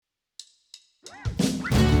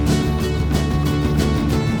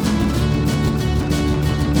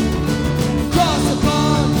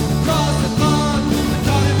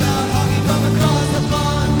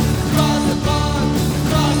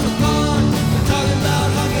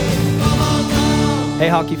Hey,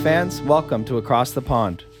 hockey fans, welcome to Across the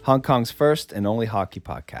Pond, Hong Kong's first and only hockey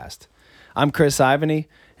podcast. I'm Chris Ivany,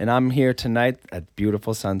 and I'm here tonight at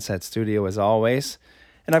beautiful Sunset Studio as always.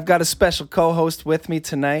 And I've got a special co-host with me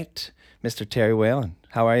tonight, Mr. Terry Whalen.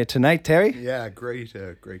 How are you tonight, Terry? Yeah, great,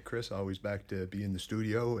 Chris. Always back to be in the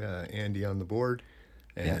studio. Andy on the board,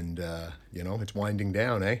 and it's winding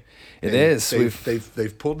down, eh? It is.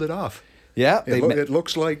 They've pulled it off. Yeah, It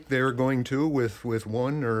looks like they're going to with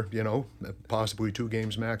one or possibly two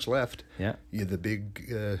games max left. Yeah. The big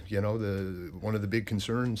one of the big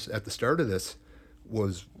concerns at the start of this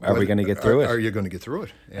was Are we going to get through it? Are you going to get through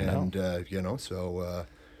it? And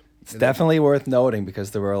it's definitely worth noting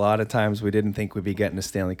because there were a lot of times we didn't think we'd be getting a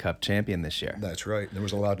Stanley Cup champion this year. That's right. There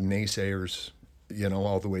was a lot of naysayers,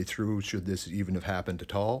 all the way through, should this even have happened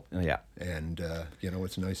at all. Yeah. And,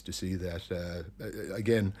 it's nice to see that,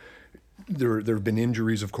 again, there have been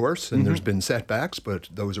injuries, of course, and there's been setbacks, but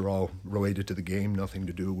those are all related to the game, nothing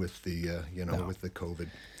to do with the, with the COVID.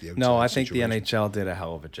 No, I think situation. the NHL did a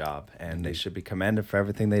hell of a job, and they should be commended for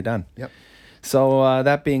everything they've done. Yep. So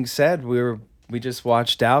that being said, we just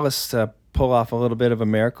watched Dallas pull off a little bit of a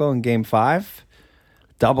miracle in Game 5.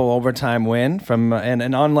 Double overtime win from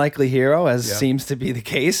an unlikely hero, as seems to be the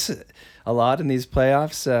case a lot in these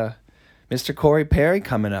playoffs. Mr. Corey Perry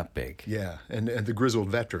coming up big. Yeah, and the grizzled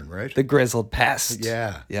veteran, right? The grizzled pest.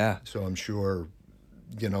 Yeah. Yeah. So I'm sure,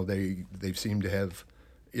 they've seemed to have,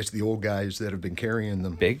 it's the old guys that have been carrying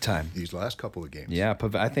them Big time. these last couple of games. Yeah,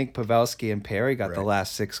 I think Pavelski and Perry got the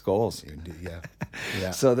last 6 goals. Indeed, yeah.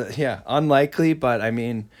 Yeah. So, unlikely, but I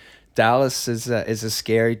mean, Dallas is a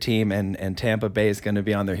scary team, and Tampa Bay is going to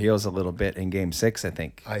be on their heels a little bit in Game 6, I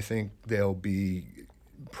think. I think they'll be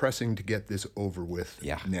pressing to get this over with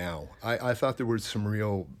now. I thought there were some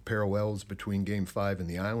real parallels between Game 5 and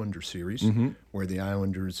the Islander series, where the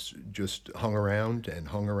Islanders just hung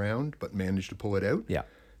around, but managed to pull it out. Yeah.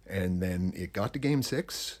 And then it got to Game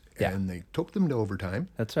 6, and they took them to overtime.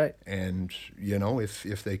 That's right. And,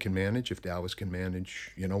 if they can manage, if Dallas can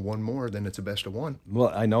manage, one more, then it's a best of one. Well,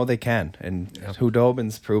 I know they can, and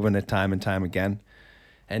Hudobin's proven it time and time again.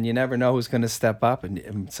 And you never know who's going to step up,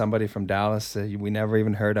 and somebody from Dallas we never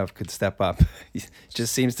even heard of could step up. It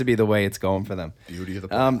just seems to be the way it's going for them. Beauty of the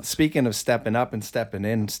playoffs. Speaking of stepping up and stepping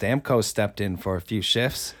in, Stamkos stepped in for a few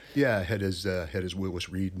shifts. Yeah, had his Willis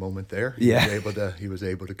Reed moment there. He was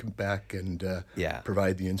able to come back and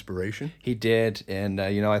provide the inspiration. He did, and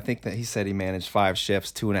I think that he said he managed 5 shifts,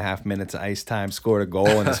 2.5 minutes of ice time, scored a goal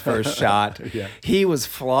in his first shot. Yeah. He was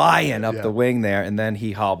flying up the wing there, and then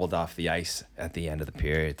he hobbled off the ice at the end of the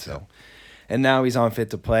period. So, and now he's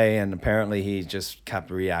unfit to play, and apparently he just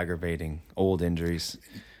kept re-aggravating old injuries.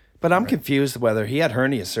 But I'm confused whether he had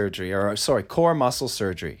hernia surgery core muscle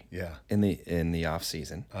surgery. Yeah. In the off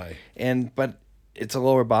season. Aye. But it's a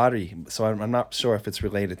lower body, so I'm not sure if it's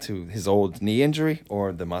related to his old knee injury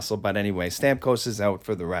or the muscle. But anyway, Stamkos is out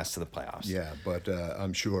for the rest of the playoffs. Yeah, but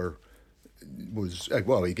I'm sure was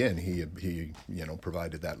again he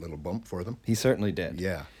provided that little bump for them. He certainly did.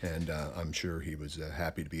 Yeah, and I'm sure he was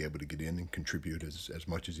happy to be able to get in and contribute as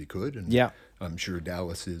much as he could. And I'm sure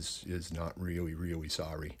Dallas is not really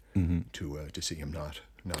sorry to see him not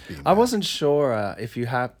being. I wasn't sure if you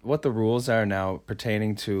have what the rules are now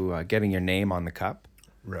pertaining to getting your name on the cup.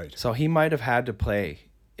 Right. So he might have had to play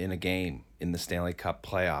in a game in the Stanley Cup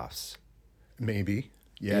playoffs. Maybe.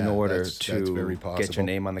 Yeah, in order that's to very possible. get your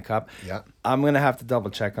name on the cup. Yeah. I'm going to have to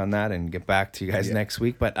double check on that and get back to you guys next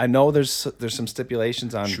week. But I know there's some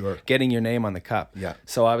stipulations on getting your name on the cup. Yeah.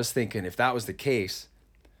 So I was thinking if that was the case,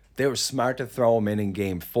 they were smart to throw him in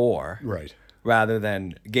Game 4. Right. Rather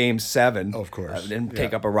than Game 7. Of course. And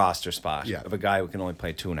take up a roster spot of a guy who can only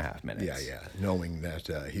play 2.5 minutes. Yeah. Knowing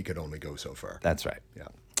that he could only go so far. That's right. Yeah.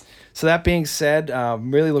 So that being said,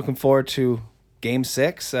 I'm really looking forward to Game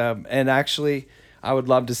 6. And actually, I would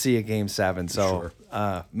love to see a Game 7. So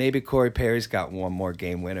maybe Corey Perry's got one more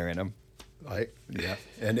game winner in him.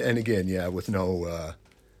 And again, with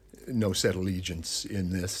no set allegiance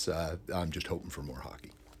in this, I'm just hoping for more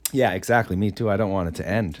hockey. Yeah, exactly. Me too. I don't want it to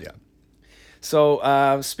end. Yeah.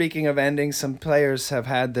 So speaking of ending, some players have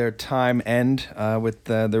had their time end with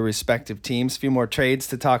their respective teams. A few more trades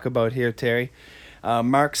to talk about here, Terry.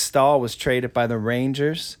 Mark Stahl was traded by the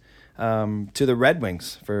Rangers to the Red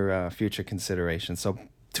Wings for future consideration. So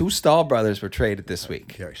 2 Stahl brothers were traded this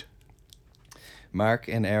week. Right. Mark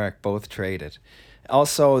and Eric both traded.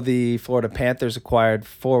 Also, the Florida Panthers acquired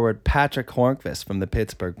forward Patrick Hornqvist from the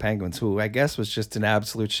Pittsburgh Penguins, who I guess was just an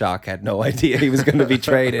absolute shock, had no idea he was going to be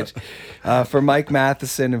traded, for Mike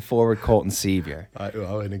Matheson and forward Colton Sevier.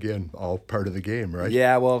 And again, all part of the game, right?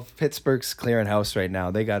 Yeah, well, Pittsburgh's clearing house right now.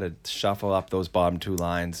 They got to shuffle up those bottom 2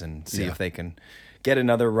 lines and see if they can get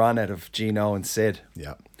another run out of Gino and Sid.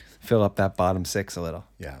 Yeah. Fill up that bottom six a little.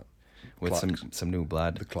 Yeah. With some new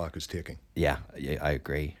blood. The clock is ticking. Yeah, I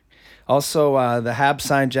agree. Also, the Habs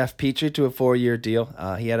signed Jeff Petrie to a 4-year deal.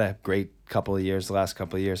 He had a great the last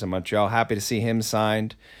couple of years in Montreal. Happy to see him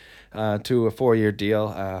signed to a 4-year deal.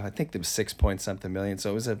 I think it was 6-point-something million.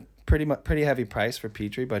 So it was a pretty heavy price for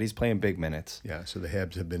Petrie, but he's playing big minutes. Yeah, so the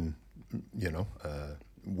Habs have been,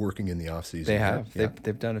 working in the offseason. They have. Yeah.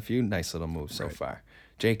 They've done a few nice little moves so far.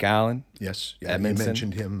 Jake Allen. Yes. Yeah, Edmondson. You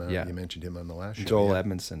mentioned him. You mentioned him on the last show. Joel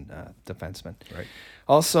Edmondson, defenseman. Right.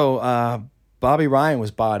 Also, Bobby Ryan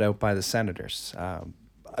was bought out by the Senators.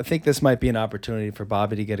 I think this might be an opportunity for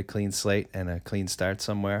Bobby to get a clean slate and a clean start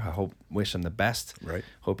somewhere. I wish him the best. Right.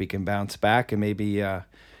 Hope he can bounce back and maybe.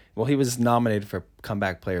 He was nominated for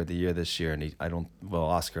Comeback Player of the Year this year, and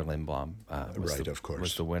Oscar Lindblom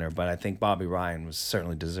was the winner. But I think Bobby Ryan was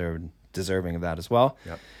certainly deserving of that as well.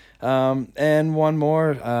 Yep. And one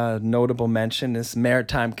more notable mention, this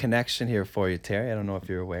maritime connection here for you, Terry. I don't know if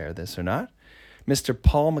you're aware of this or not. Mr.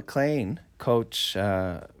 Paul McLean, coach,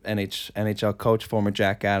 NHL coach, former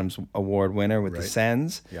Jack Adams Award winner with the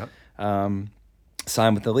Sens, signed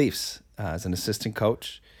with the Leafs as an assistant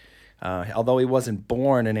coach. Although he wasn't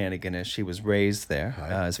born in Antigonish, he was raised there.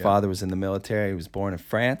 His father was in the military. He was born in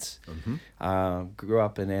France, grew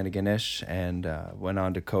up in Antigonish, and went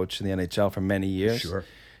on to coach in the NHL for many years. Sure.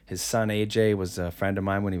 His son, AJ, was a friend of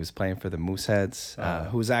mine when he was playing for the Mooseheads,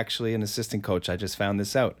 who's actually an assistant coach. I just found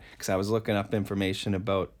this out because I was looking up information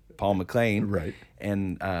about Paul McLean. Right.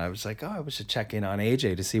 And I was like, we should check in on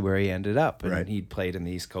AJ to see where he ended up. And he'd played in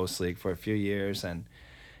the East Coast League for a few years, and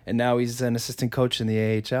now he's an assistant coach in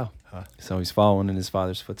the AHL. So he's following in his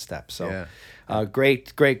father's footsteps. So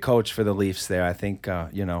great coach for the Leafs there. I think,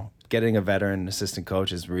 getting a veteran assistant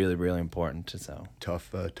coach is really, really important. So tough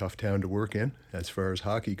town to work in as far as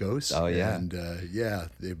hockey goes. Oh yeah, and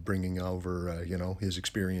they're bringing over his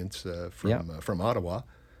experience from Ottawa.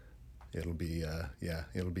 It'll be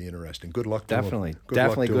interesting. Good luck to him.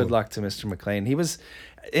 Good luck to Mr. McLean. He was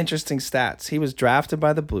interesting stats. He was drafted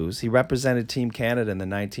by the Blues. He represented Team Canada in the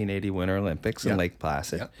 1980 Winter Olympics in Lake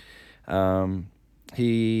Placid. Yeah.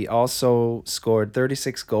 He also scored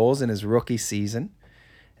 36 goals in his rookie season,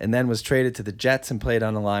 and then was traded to the Jets and played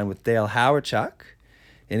on the line with Dale Hawerchuk.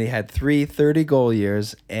 And he had 3 30-goal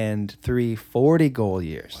years and 3 40-goal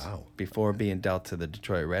years before being dealt to the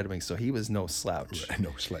Detroit Red Wings. So he was no slouch.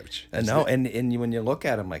 No slouch. And when you look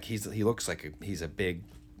at him, like he looks like he's a big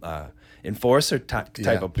enforcer type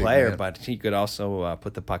of player, man. but he could also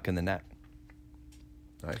put the puck in the net.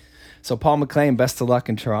 Right. So Paul McLean, best of luck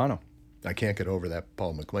in Toronto. I can't get over that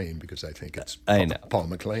Paul McLean because I think it's Paul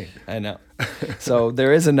McLean. I know. So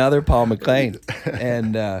there is another Paul McLean,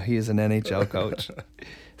 and he is an NHL coach.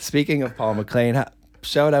 Speaking of Paul McLean,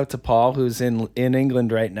 shout out to Paul, who's in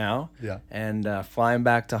England right now, and flying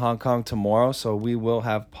back to Hong Kong tomorrow. So we will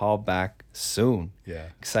have Paul back soon. Yeah,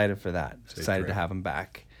 excited for that. Excited to have him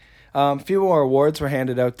back. A few more awards were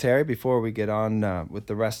handed out, Terry, before we get on with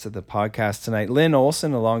the rest of the podcast tonight. Lynn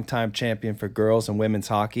Olsen, a longtime champion for girls and women's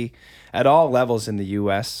hockey at all levels in the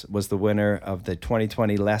U.S., was the winner of the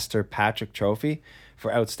 2020 Lester Patrick Trophy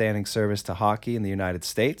for outstanding service to hockey in the United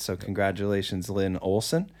States. So congratulations, Lynn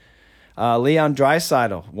Olsen. Leon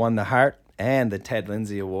Draisaitl won the Hart and the Ted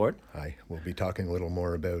Lindsay Award. Hi, we'll be talking a little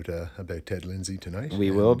more about Ted Lindsay tonight.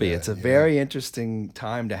 We will be. It's a very interesting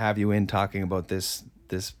time to have you in talking about this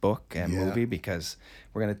book and movie, because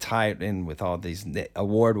we're going to tie it in with all these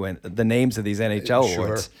the names of these NHL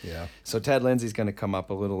awards. Yeah. So Ted Lindsay's going to come up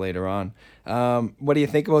a little later on. What do you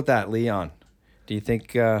think about that, Leon? Do you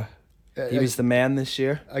think he was the man this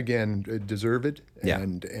year? Again, deserved. Yeah.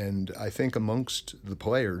 And I think amongst the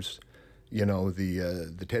players,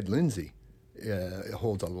 the Ted Lindsay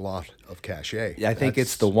holds a lot of cachet. Yeah, I think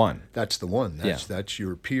it's the one. That's the one. That's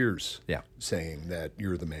your peers saying that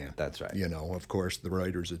you're the man. That's right. Of course, the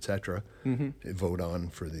writers, etc., vote on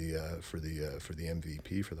for the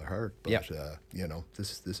MVP for the Hart. But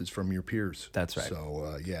this is from your peers. That's right.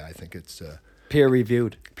 So I think it's peer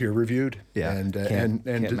reviewed. Yeah,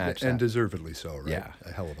 and deservedly so. Right. Yeah,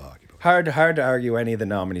 a hell of a hockey book. Hard to argue any of the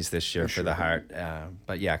nominees this year for the Hart.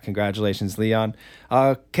 But congratulations, Leon.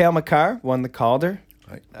 Cale Makar won the Calder.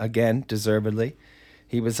 Right. Again, deservedly.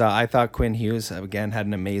 He was. I thought Quinn Hughes again had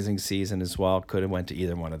an amazing season as well. Could have went to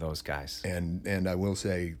either one of those guys. And I will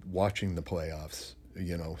say, watching the playoffs,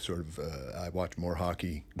 I watched more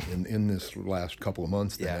hockey in this last couple of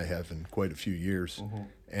months than I have in quite a few years. Mm-hmm.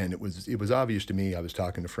 And it was obvious to me. I was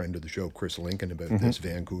talking to a friend of the show, Chris Lincoln, about this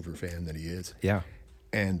Vancouver fan that he is. Yeah.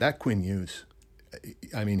 And that Quinn Hughes,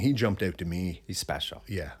 I mean, he jumped out to me. He's special.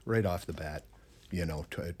 Yeah, right off the bat.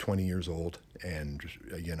 20 years old, and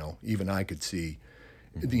even I could see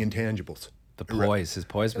the intangibles. The poise, his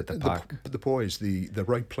poise with the puck. The poise, the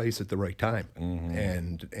right place at the right time,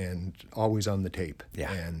 and always on the tape.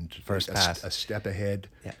 Yeah. And first pass, a step ahead.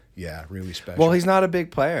 Yeah. Yeah, really special. Well, he's not a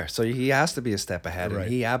big player, so he has to be a step ahead, Right.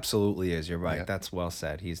 and he absolutely is. You're right. Yeah. That's well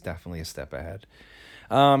said. He's definitely a step ahead.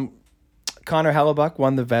 Connor Hellebuck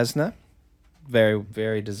won the Vezina, very,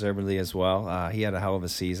 very deservedly as well. He had a hell of a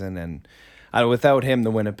season, and without him,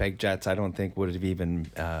 the Winnipeg Jets, I don't think would have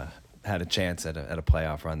even had a chance at a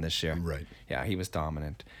playoff run this year. Right. Yeah, he was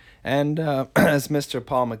dominant. And as Mr.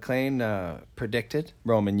 Paul McLean predicted,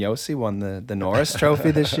 Roman Josi won the Norris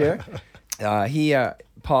Trophy this year.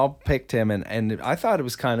 Paul picked him, and I thought it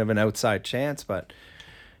was kind of an outside chance, but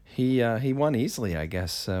he won easily, I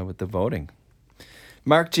guess, with the voting.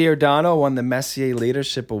 Mark Giordano won the Messier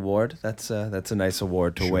Leadership Award. That's a nice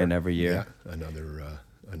award to win every year. Yeah,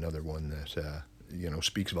 another one that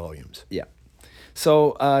speaks volumes. Yeah.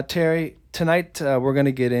 So Terry, tonight we're going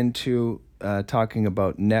to get into talking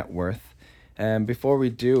about net worth, and before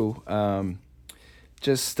we do,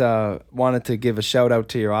 just wanted to give a shout out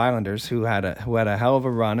to your Islanders who had a hell of a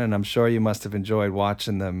run, and I'm sure you must have enjoyed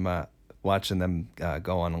watching them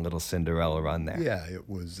go on a little Cinderella run there. Yeah, it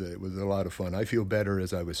was a lot of fun. I feel better,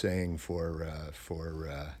 as I was saying, for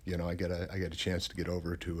I get a chance to get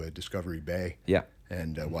over to Discovery Bay. Yeah.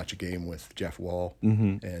 And watch a game with Jeff Wall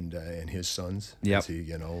and his sons. Yep. As he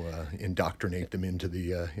indoctrinate them into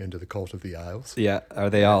the cult of the Isles. Yeah, are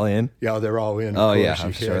they all in? Yeah, they're all in. Oh of yeah, course.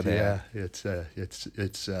 I'm sure they are. It's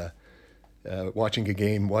watching a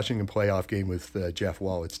playoff game with Jeff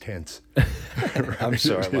Wall. It's tense. I'm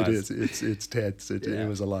sure it was. It's tense. It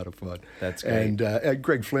was a lot of fun. That's great. And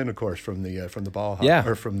Greg Flynn, of course, from the ball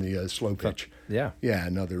or from the slow pitch. Yeah. Yeah,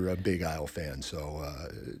 another big Isle fan. So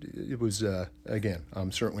it was again.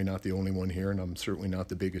 I'm certainly not the only one here, and I'm certainly not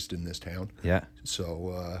the biggest in this town. Yeah.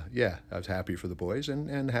 So I was happy for the boys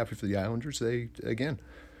and happy for the Islanders. They again.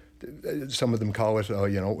 Some of them call it,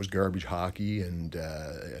 it was garbage hockey, and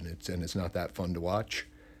it's not that fun to watch.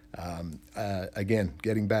 Again,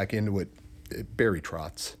 getting back into it, Barry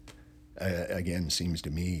Trotz, again, seems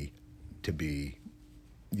to me to be,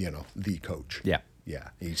 the coach. Yeah. Yeah,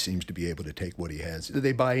 he seems to be able to take what he has.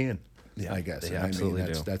 They buy in, Yeah, I guess. they And absolutely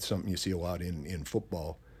do. do. That's something you see a lot in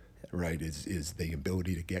football, right, is the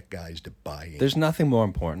ability to get guys to buy in. There's nothing more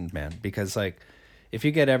important, man, because if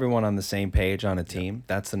you get everyone on the same page on a team,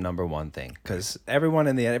 that's the number one thing. Because every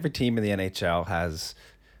team in the NHL has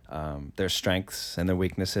their strengths and their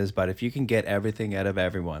weaknesses. But if you can get everything out of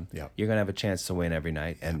everyone, you're gonna have a chance to win every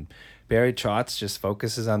night. And Barry Trotz just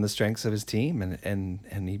focuses on the strengths of his team,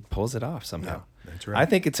 and he pulls it off somehow. Yeah, that's right. I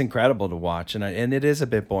think it's incredible to watch, and it is a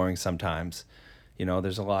bit boring sometimes.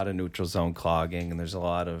 There's a lot of neutral zone clogging, and there's a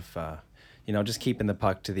lot of just keeping the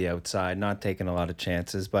puck to the outside, not taking a lot of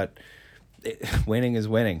chances, but. Winning is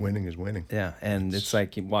winning. Winning is winning. Yeah, and it's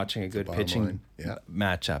like watching a good pitching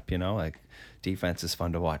matchup, defense is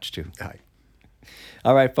fun to watch too. Aye.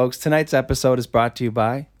 All right, folks, tonight's episode is brought to you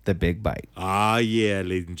by The Big Bite. Ah, yeah,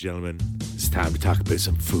 ladies and gentlemen, it's time to talk about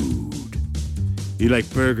some food. You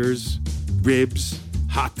like burgers, ribs,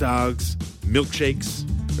 hot dogs, milkshakes,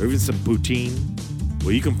 or even some poutine?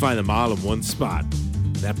 Well, you can find them all in one spot.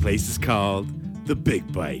 That place is called The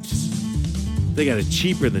Big Bite. They got a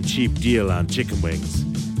cheaper than cheap deal on chicken wings.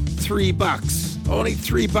 $3, only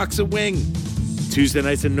 $3 a wing. Tuesday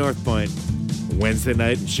nights in North Point, Wednesday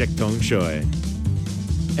night in Shek Tong Shoy.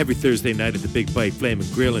 Every Thursday night at the Big Bite Flame and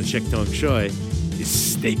Grill in Shek Tong Shoy is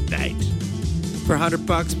steak night. For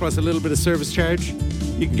 $100 plus a little bit of service charge,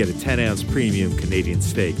 you can get a 10-ounce premium Canadian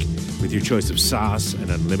steak with your choice of sauce and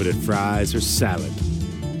unlimited fries or salad.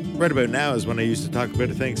 Right about now is when I used to talk about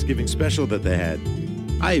a Thanksgiving special that they had.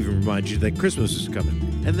 I even remind you that Christmas was coming,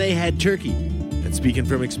 and they had turkey. And speaking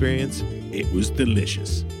from experience, it was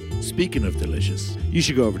delicious. Speaking of delicious, you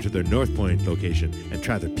should go over to their North Point location and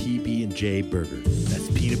try their PB&J burger. That's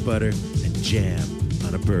peanut butter and jam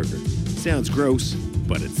on a burger. Sounds gross,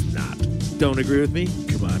 but it's not. Don't agree with me?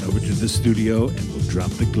 Come on over to the studio and we'll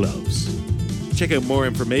drop the gloves. Check out more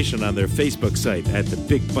information on their Facebook site at The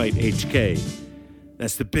Big Bite HK.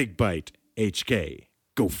 That's The Big Bite HK.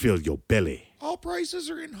 Go fill your belly. All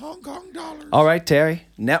prices are in Hong Kong dollars. All right, Terry,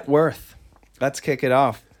 net worth. Let's kick it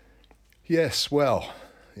off. Yes, well,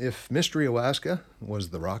 if Mystery Alaska was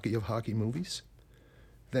the Rocky of hockey movies,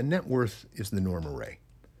 then net worth is the Norma Rae.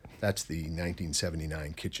 That's the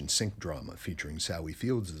 1979 kitchen sink drama featuring Sally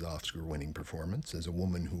Fields' Oscar-winning performance as a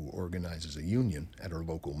woman who organizes a union at her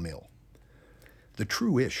local mill. The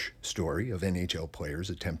true-ish story of NHL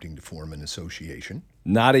players attempting to form an association.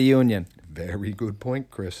 Not a union. Very good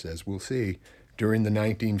point, Chris, as we'll see. during the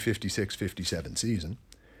 1956-57 season.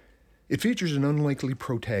 It features an unlikely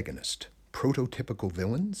protagonist, prototypical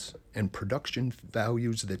villains, and production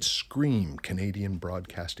values that scream Canadian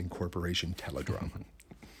Broadcasting Corporation teledrama.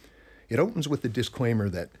 It opens with the disclaimer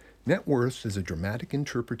that net worth is a dramatic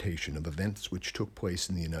interpretation of events which took place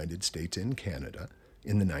in the United States and Canada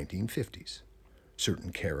in the 1950s.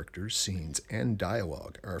 Certain characters, scenes, and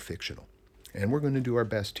dialogue are fictional. And we're going to do our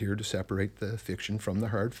best here to separate the fiction from the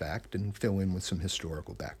hard fact and fill in with some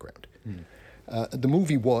historical background. The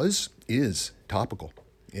movie is topical.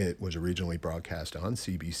 It was originally broadcast on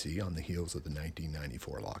CBC on the heels of the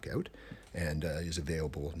 1994 lockout and is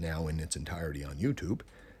available now in its entirety on YouTube.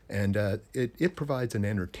 And it provides an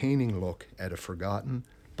entertaining look at a forgotten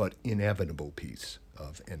but inevitable piece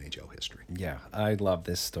of NHL history. Yeah, I love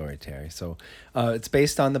this story, Terry. So it's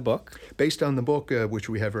based on the book. Based on the book, which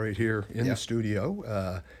we have right here in the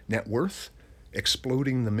studio, Net Worth,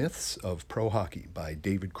 Exploding the Myths of Pro Hockey by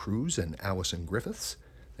David Cruz and Allison Griffiths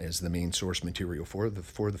as the main source material for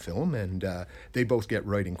the film, and they both get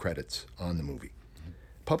writing credits on the movie.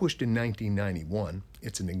 Published in 1991,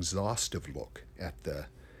 it's an exhaustive look at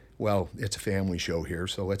it's a family show here,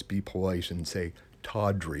 so let's be polite and say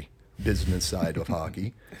tawdry business side of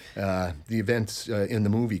hockey. The events in the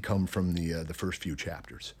movie come from the first few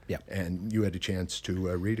chapters. Yeah. And you had a chance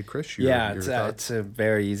to read it, Chris? It's a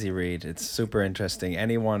very easy read. It's super interesting.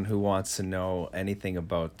 Anyone who wants to know anything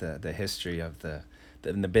about the history of the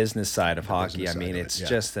business side of hockey, I mean, it's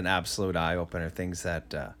just an absolute eye-opener, things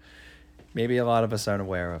that maybe a lot of us aren't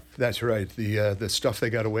aware of. That's right. The stuff they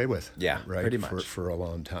got away with. Yeah, right? Pretty much. For a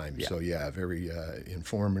long time. Yeah. So, very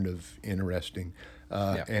informative, interesting,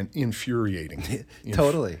 and infuriating.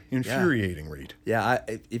 Totally. Infuriating read. Yeah,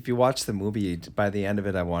 if you watch the movie, by the end of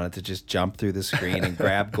it, I wanted to just jump through the screen and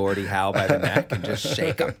grab Gordie Howe by the neck and just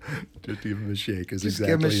shake him. Just give him a shake. Just give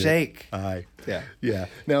him a shake. Aye. Yeah. Yeah.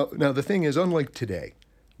 Now the thing is, unlike today,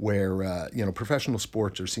 where professional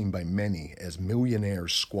sports are seen by many as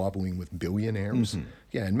millionaires squabbling with billionaires. Mm-hmm.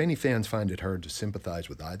 Yeah, and many fans find it hard to sympathize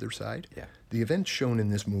with either side. Yeah. The events shown in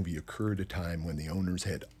this movie occurred at a time when the owners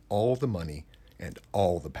had all the money and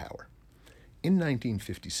all the power. In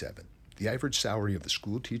 1957, the average salary of a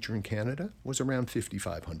school teacher in Canada was around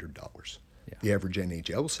 $5,500. Yeah. The average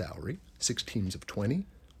NHL salary, 6 teams of 20,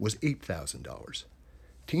 was $8,000.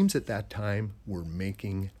 Teams at that time were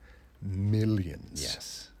making millions.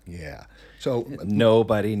 Yes. Yeah. So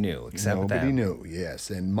nobody knew except nobody them. knew. Yes.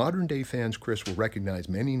 And modern day fans, Chris, will recognize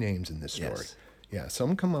many names in this story. Yes. Yeah. Some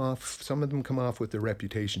of them come off with their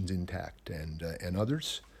reputations intact, and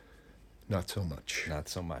others, not so much. Not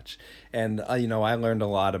so much. And I learned a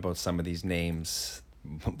lot about some of these names,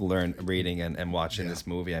 reading and watching this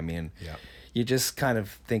movie. I mean, you just kind of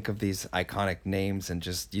think of these iconic names and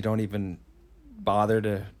just you don't even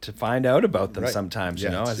bother to find out about them sometimes,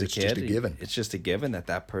 as a kid. It's just a given. It's just a given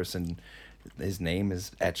that person, his name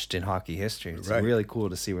is etched in hockey history. It's right. really cool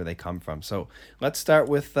to see where they come from. So let's start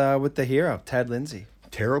with the hero, Ted Lindsay.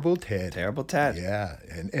 Terrible Ted. Terrible Ted. Yeah.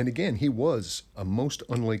 And again, he was a most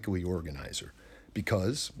unlikely organizer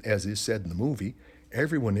because, as is said in the movie,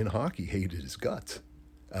 everyone in hockey hated his guts.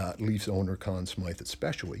 Leafs owner Conn Smythe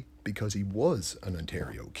especially, because he was an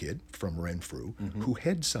Ontario kid from Renfrew who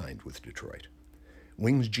had signed with Detroit.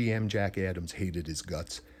 Wings GM Jack Adams hated his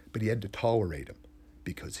guts, but he had to tolerate him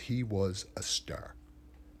because he was a star.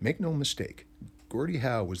 Make no mistake, Gordie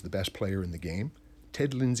Howe was the best player in the game.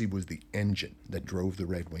 Ted Lindsay was the engine that drove the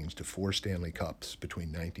Red Wings to 4 Stanley Cups between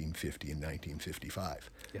 1950 and 1955.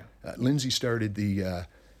 Yeah. Lindsay started the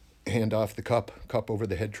hand off the cup over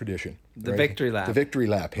the head tradition. The victory lap. The victory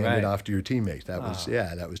lap, hand right. it off to your teammate. That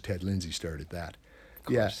was Ted Lindsay started that.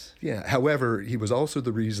 Yes. Yeah. However, he was also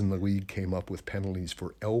the reason the league came up with penalties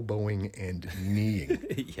for elbowing and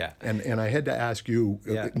kneeing. Yeah. And I had to ask you,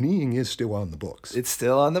 kneeing is still on the books. It's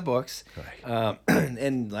still on the books. Right.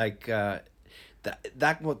 And like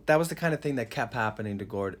that was the kind of thing that kept happening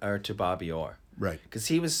to Bobby Orr. Right. Because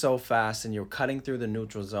he was so fast, and you're cutting through the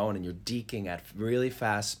neutral zone, and you're deking at really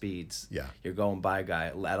fast speeds. Yeah. You're going by a guy.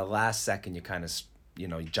 At a last second, you kind of, you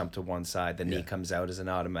jump to one side. The knee comes out as an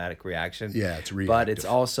automatic reaction. Yeah, it's reactive. But it's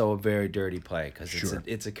also a very dirty play because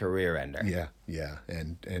it's a career ender. Yeah.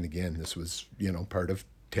 And again, this was, part of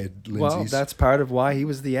Ted Lindsay's. Well, that's part of why he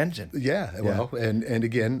was the engine. Yeah. Well, and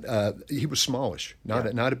again, he was smallish, not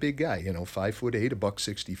a big guy. 5'8",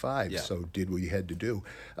 $165. Yeah. So did what he had to do.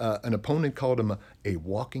 An opponent called him a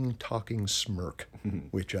walking, talking smirk,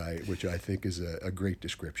 which I think is a great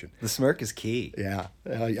description. The smirk is key. Yeah.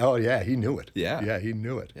 He knew it. Yeah, he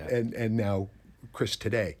knew it. Yeah. And now, Chris,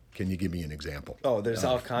 today, can you give me an example? Oh, there's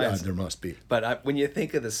all kinds. There must be. But when you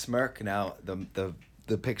think of the smirk now, the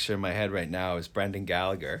the picture in my head right now is Brendan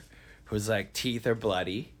Gallagher, whose like teeth are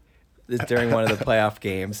bloody during one of the playoff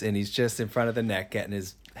games, and he's just in front of the net getting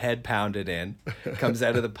his head pounded in, comes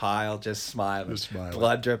out of the pile just smiling,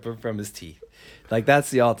 blood dripping from his teeth. Like, that's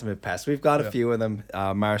the ultimate pest. We've got a few of them.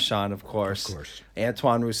 Marchand, of course.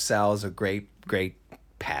 Antoine Roussel is a great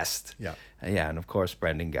pest. Yeah. Yeah, and of course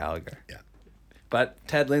Brendan Gallagher. Yeah. But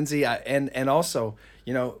Ted Lindsay, and also,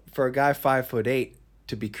 you know, for a guy 5'8"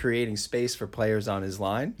 to be creating space for players on his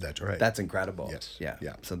line. That's right. That's incredible. Yes. Yeah.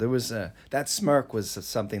 Yeah. So there was that smirk was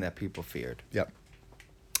something that people feared. Yep.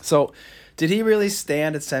 So, did he really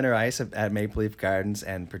stand at center ice at Maple Leaf Gardens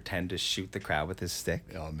and pretend to shoot the crowd with his stick?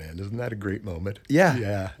 Oh man, isn't that a great moment? Yeah.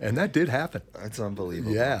 Yeah, and that did happen. That's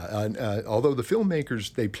unbelievable. Yeah, although the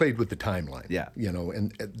filmmakers, they played with the timeline. Yeah. You know,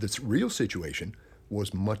 and this real situation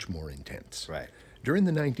was much more intense. Right. During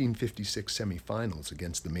the 1956 semifinals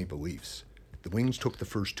against the Maple Leafs, the Wings took the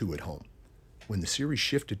first two at home. When the series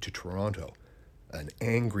shifted to Toronto, an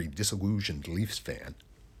angry, disillusioned Leafs fan.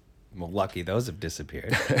 Well, lucky those have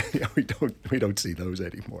disappeared. Yeah, we don't see those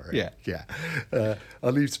anymore. Yeah. Yeah.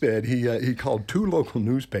 A Leafs fan, he called two local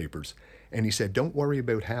newspapers, and he said, "Don't worry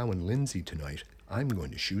about Howe and Lindsay tonight. I'm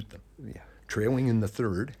going to shoot them." Yeah. Trailing in the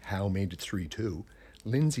third, Howe made it 3-2.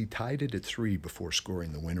 Lindsay tied it at 3 before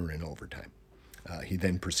scoring the winner in overtime. He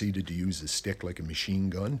then proceeded to use his stick like a machine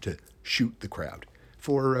gun to shoot the crowd,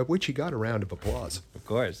 for which he got a round of applause. Of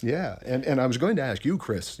course. Yeah, and I was going to ask you,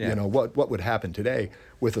 Chris, you know, what would happen today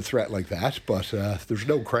with a threat like that, but there's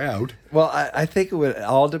no crowd. Well, I think it would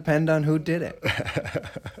all depend on who did it,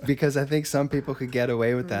 because I think some people could get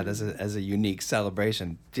away with that as a unique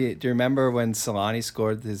celebration. Do you remember when Solani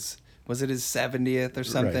scored was it his 70th or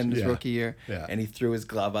something, Right, his yeah. rookie year? Yeah. And he threw his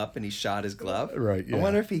glove up and he shot his glove? Right, yeah. I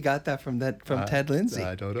wonder if he got that from Ted Lindsay.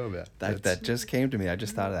 I don't know that. That just came to me. I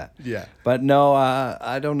just thought of that. Yeah. But no,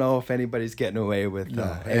 I don't know if anybody's getting away with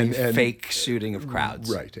any and- fake shooting of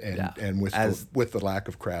crowds. Right, and with the lack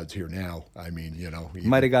of crowds here now, I mean, you know,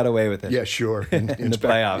 Might have got away with it. yeah, sure. In the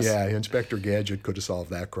playoffs. Yeah, Inspector Gadget could have solved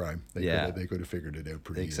that crime. They could have figured it out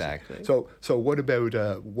pretty Exactly. easily. So what about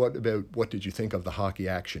did you think of the hockey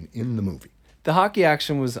action in the movie? The hockey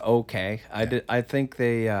action was okay. I think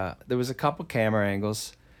there was a couple camera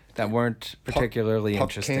angles that weren't particularly puck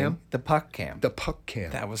interesting. cam? The puck cam. The puck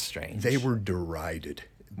cam. That was strange. They were derided.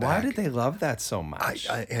 Why back. did they love that so much?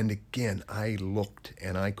 And again, I looked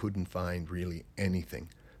and I couldn't find really anything.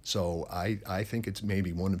 So I think it's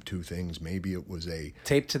maybe one of two things. Maybe it was a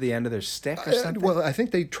Taped to the end of their stick or something? well, I think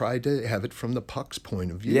they tried to have it from the puck's point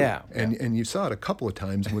of view. Yeah. And you saw it a couple of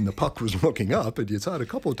times when the puck was looking up, and you saw it a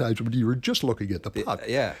couple of times when you were just looking at the puck.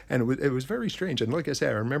 Yeah. And it was very strange. And like I said,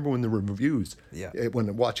 I remember when there were reviews,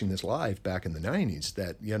 when watching this live back in the 90s,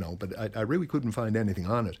 that, you know, but I really couldn't find anything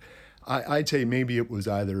on it. I'd say maybe it was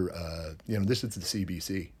either, this is the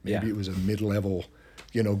CBC. Maybe it was a mid-level,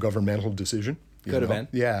 governmental decision. Could have been.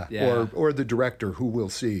 Yeah. Or the director, who we'll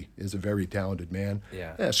see is a very talented man.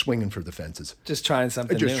 Yeah. Swinging for the fences. Just trying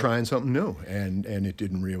something new. Trying something new. And it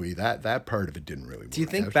didn't really, that part of it didn't really work. Do you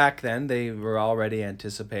think out. back then they were already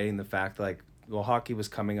anticipating the fact, hockey was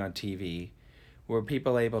coming on TV? Were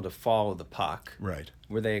people able to follow the puck? Right.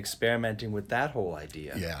 Were they experimenting with that whole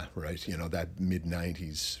idea? Yeah, right. That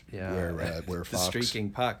mid-90s where the Fox... streaking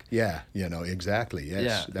puck. Yeah, exactly. Yes,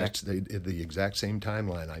 Yeah. that's the exact same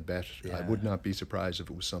timeline, I bet. Yeah. I would not be surprised if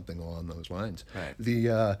it was something along those lines. Right.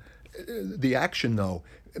 The action, though,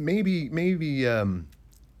 maybe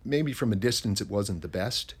from a distance it wasn't the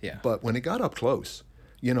best. Yeah. But when it got up close,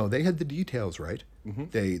 they had the details right. Mm-hmm.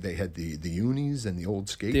 They had the unis and the old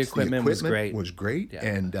skates. The equipment was great. Yeah.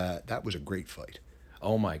 And that was a great fight.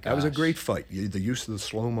 Oh my gosh. That was a great fight. The use of the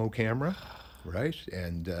slow-mo camera, right?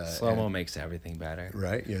 And slow-mo makes everything better.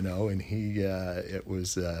 Right, and he, it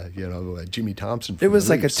was, Jimmy Thompson. It was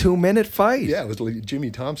like a 2-minute fight. Yeah, it was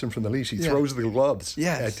Jimmy Thompson from the Leafs. He throws the gloves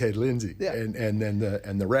at Ted Lindsay, and then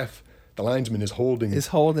the ref, the linesman, is holding his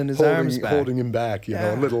arms back, holding him back.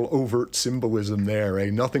 A little overt symbolism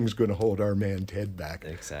there. Nothing's going to hold our man Ted back.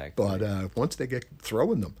 Exactly. But once they get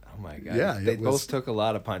throwing them, oh my God! Yeah, they both took a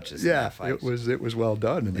lot of punches. Yeah, in that fight. it was well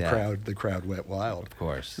done, and the crowd went wild. Of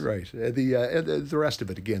course. Right. The rest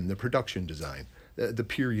of it, again, the production design. The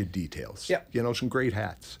period details. Yeah. Some great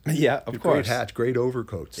hats. Yeah, of course. Great hats, great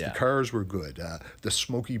overcoats. Yeah. The cars were good. The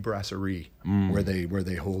smoky brasserie where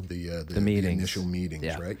they hold the meetings. initial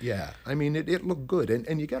meetings, right? Yeah. I mean, it looked good.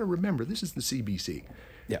 And you got to remember, this is the CBC.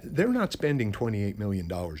 Yeah. They're not spending $28 million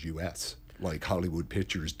US like Hollywood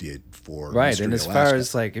Pictures did for right. Mystery And as Alaska.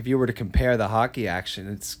 far as if you were to compare the hockey action,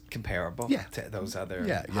 it's comparable to those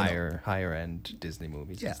other higher end Disney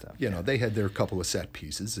movies and stuff. They had their couple of set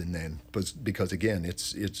pieces, and then because again,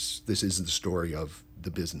 this is the story of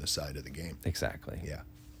the business side of the game. Exactly. Yeah.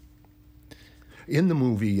 In the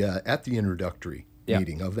movie, at the introductory Yeah.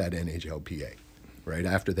 meeting of that NHLPA, right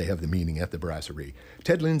after they have the meeting at the Brasserie,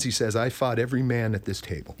 Ted Lindsay says, "I fought every man at this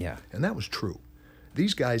table." Yeah. And that was true.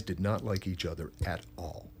 These guys did not like each other at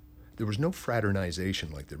all. There was no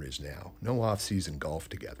fraternization like there is now, no off-season golf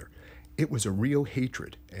together. It was a real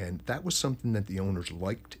hatred, and that was something that the owners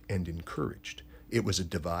liked and encouraged. It was a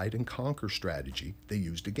divide and conquer strategy they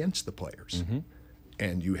used against the players.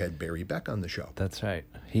 And you had Barry Beck on the show That's right.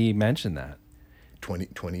 He mentioned that.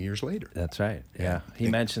 20 years later. That's right. Yeah. He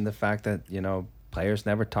mentioned the fact that, players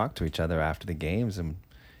never talk to each other after the games, and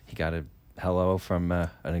he got a hello from and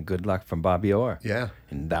a good luck from Bobby Orr. Yeah.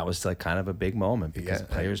 And that was like kind of a big moment because Yeah.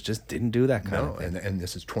 players just didn't do that kind No, of thing. and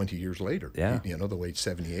this is 20 years later. Yeah. The late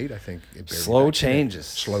 78, I think. Barry Slow Beck- changes.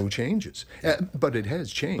 Slow changes. But it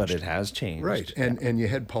has changed. But it has changed. Right, and you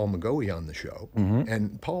had Paul McGoey on the show,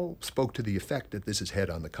 and Paul spoke to the effect that this has had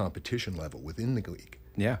on the competition level within the league.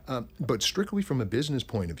 Yeah. But strictly from a business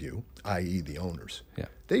point of view, i.e. the owners, Yeah.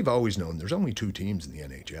 they've always known there's only two teams in the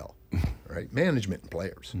NHL, right? Management and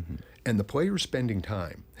players. And the players spending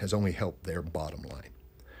time has only helped their bottom line.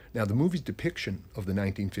 Now, the movie's depiction of the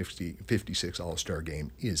 1956 All-Star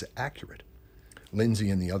Game is accurate. Lindsay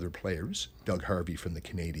and the other players, Doug Harvey from the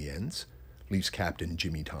Canadiens, Leafs captain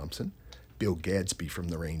Jimmy Thompson, Bill Gadsby from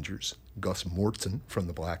the Rangers, Gus Mortson from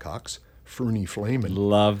the Blackhawks, Fernie Flaman,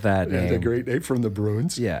 Love that the name. great name from the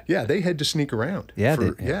Bruins. Yeah. Yeah, they had to sneak around. Yeah,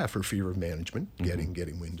 For fear of management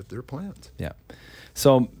getting wind of their plans. Yeah.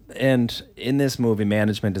 So, and in this movie,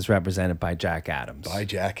 management is represented by Jack Adams. By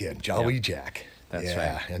Jack and Jolly Jack. That's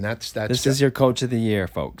yeah, right. And that's This is your coach of the year,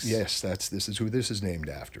 folks. Yes, this is who this is named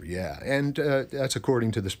after. Yeah, and that's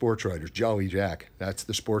according to the sports writers. Jolly Jack. That's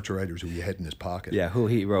the sports writers who you had in his pocket. Yeah, who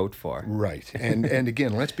he wrote for. Right. And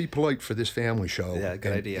again, let's be polite for this family show. Yeah,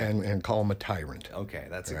 good idea. And call him a tyrant. Okay,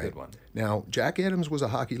 that's a Right. good one. Now, Jack Adams was a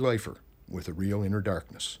hockey lifer with a real inner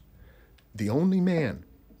darkness. The only man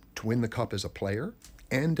to win the cup as a player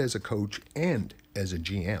and as a coach and as a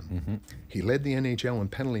GM. He led the NHL in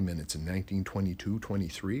penalty minutes in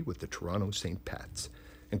 1922-23 with the Toronto St. Pats.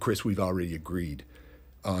 And Chris, we've already agreed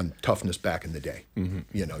on toughness back in the day.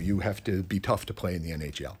 You have to be tough to play in the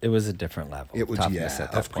NHL. It was a different level. It was, of yeah, toughness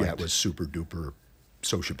at that point. it was super duper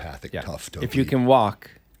sociopathic tough to If you lead. can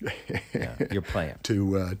walk, you're playing. to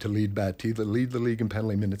lead the league in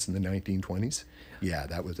penalty minutes in the 1920s. Yeah,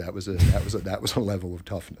 that was a level of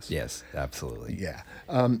toughness. Yes, absolutely. Yeah.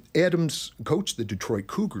 Adams coached the Detroit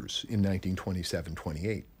Cougars in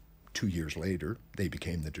 1927-28. 2 years later, they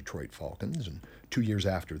became the Detroit Falcons, and 2 years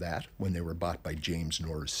after that, when they were bought by James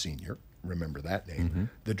Norris Sr., remember that name,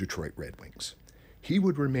 the Detroit Red Wings. He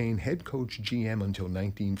would remain head coach GM until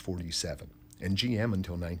 1947 and GM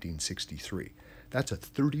until 1963. That's a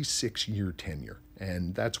 36-year tenure,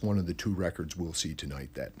 and that's one of the two records we'll see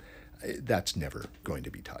tonight that's never going to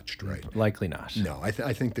be touched, right? Likely not. No, I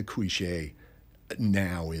think the cliche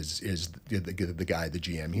now is the guy, the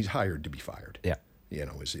GM, he's hired to be fired. Yeah.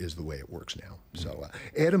 Is the way it works now. So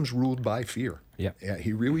Adams ruled by fear. Yeah.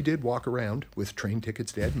 He really did walk around with train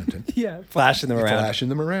tickets to Edmonton. Yeah, flashing them around. Flashing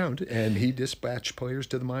them around, and he dispatched players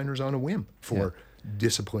to the minors on a whim for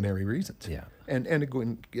disciplinary reasons. Yeah. And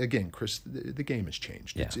again, Chris, the game has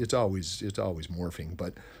changed. Yeah. It's always morphing.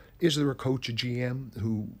 But is there a coach, a GM,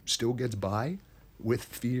 who still gets by with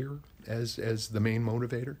fear as the main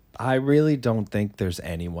motivator? I really don't think there's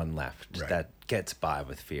anyone left Right. that gets by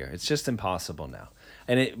with fear. It's just impossible now.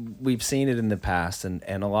 And we've seen it in the past, and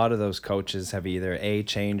a lot of those coaches have either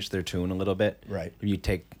changed their tune a little bit. Right. You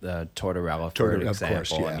take Tortorella for Of example.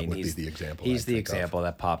 course, yeah, I mean, would be he's the example He's I the think of. example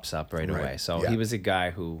that pops up right away. So yeah. he was a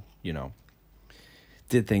guy who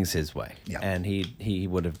did things his way. Yeah. And he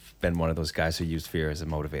would have been one of those guys who used fear as a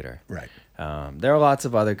motivator. Right. There are lots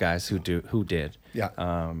of other guys who did.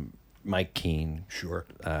 Yeah. Mike Keane. Sure.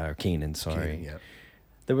 Keenan, sorry. Keane, yeah.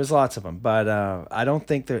 There was lots of them, but I don't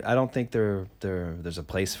think there's a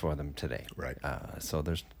place for them today. Right. So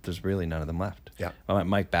there's really none of them left. Yeah.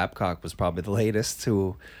 Mike Babcock was probably the latest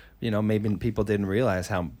who, maybe people didn't realize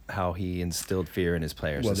how he instilled fear in his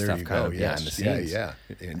players Well, and there stuff you kind go. of behind the Yes. scenes. Yeah.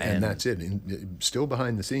 And that's it. Still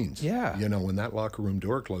behind the scenes. Yeah. When that locker room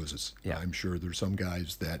door closes, Yeah. I'm sure there's some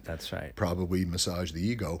guys that That's right. probably massage the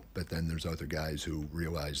ego, but then there's other guys who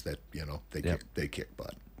realize that they kick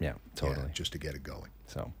butt. Yeah, totally. Yeah, just to get it going.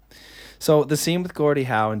 So the scene with Gordie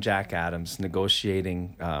Howe and Jack Adams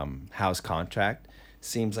negotiating Howe's contract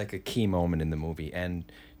seems like a key moment in the movie.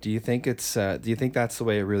 And do you think that's the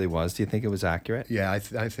way it really was? Do you think it was accurate? Yeah, I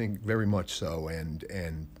think very much so.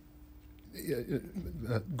 And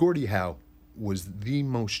Gordie Howe was the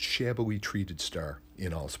most shabbily treated star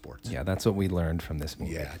in all sports. Yeah, that's what we learned from this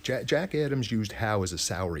movie. Yeah, Jack Adams used Howe as a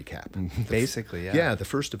salary cap. Basically, yeah. Yeah, the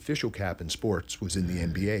first official cap in sports was in the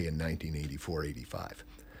NBA in 1984-85.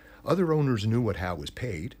 Other owners knew what Howe was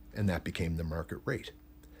paid, and that became the market rate.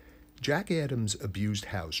 Jack Adams abused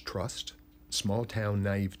Howe's trust, small-town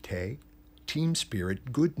naivete, team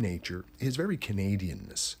spirit, good nature, his very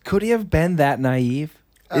Canadianness. Could he have been that naive?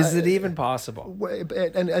 Is it even possible?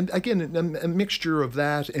 And again, a mixture of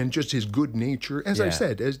that and just his good nature, as I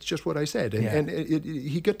said, as just what I said. And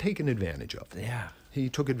he got taken advantage of. Yeah. He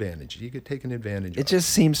took advantage. He got taken advantage of. It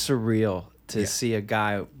just seems surreal to see a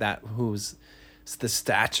guy who's the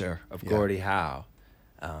stature of Gordie Howe,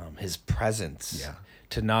 his presence,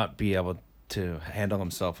 to not be able to handle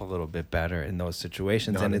himself a little bit better in those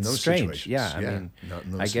situations. Not and in it's those strange. situations. Yeah, I Yeah, mean, not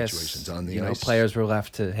in those I guess situations. On the you know, ice. players were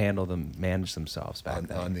left to manage themselves back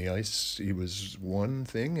then. On the ice, he was one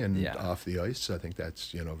thing, and Yeah. off the ice, I think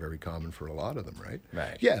that's very common for a lot of them, right?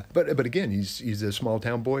 Right. Yeah, but again, he's a small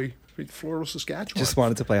town boy, Floral, Saskatchewan. Just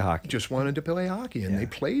wanted to play hockey. Just wanted to play hockey, and Yeah. they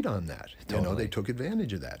played on that. Totally. They took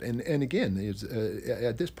advantage of that. And again,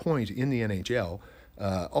 at this point in the NHL,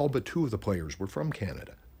 all but two of the players were from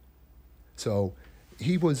Canada. So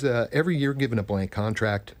he was every year given a blank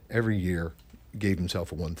contract. Every year gave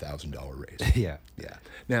himself a $1,000 raise. Yeah. Yeah.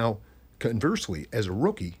 Now, conversely, as a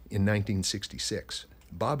rookie in 1966,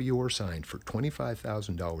 Bobby Orr signed for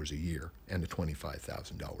 $25,000 a year and a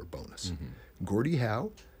 $25,000 bonus. Gordie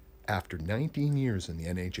Howe, after 19 years in the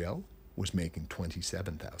NHL, was making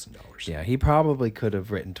 $27,000. Yeah, he probably could have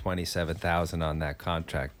written $27,000 on that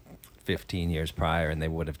contract 15 years prior, and they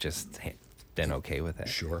would have just been okay with it.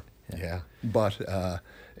 Sure. Yeah. But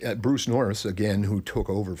Bruce Norris, again, who took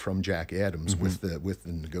over from Jack Adams with the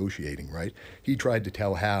negotiating, right? He tried to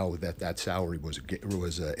tell Howe that salary was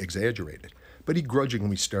exaggerated, but he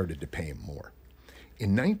grudgingly started to pay him more.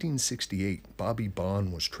 In 1968, Bobby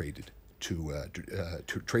Baun was traded to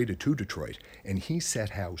Detroit, and he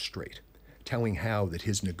set Howe straight, telling Howe that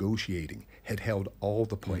his negotiating had held all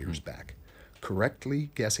the players back,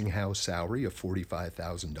 correctly guessing Howe's salary of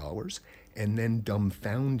 $45,000, and then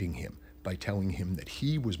dumbfounding him by telling him that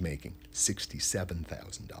he was making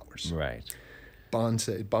 $67,000. Right.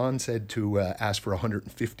 Bond said to ask for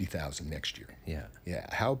 $150,000 next year. Yeah. Yeah.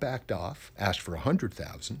 Howe backed off, asked for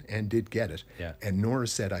 $100,000, and did get it. Yeah. And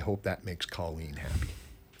Norris said, "I hope that makes Colleen happy."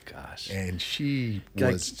 Gosh. And she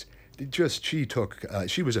was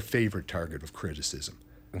she was a favorite target of criticism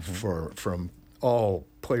from all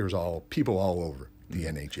players, people all over the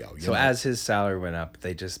NHL. So as his salary went up,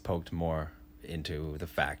 they just poked more into the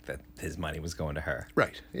fact that his money was going to her.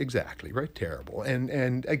 Right, exactly, right, terrible.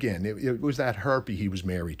 And again, it was that harpy he was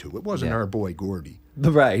married to. It wasn't our boy Gordie.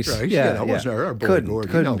 Right, Right, yeah. it wasn't our boy Gordie.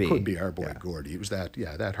 Couldn't be. Could be our boy Gordie. It was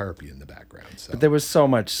that harpy in the background. So. But there was so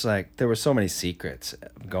many secrets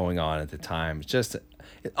going on at the time. It's just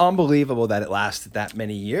unbelievable that it lasted that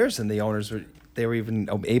many years, and the owners were even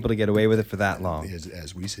able to get away with it for that long.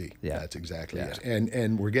 As we see, Yeah. That's exactly Yeah. it.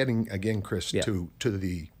 And we're getting again, Chris, to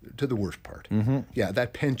the worst part. Yeah,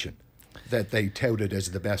 that pension that they touted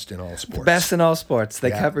as the best in all sports. Best in all sports. They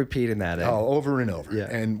Yeah. kept repeating that. Eh? Oh, over and over. Yeah.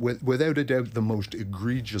 And without a doubt, the most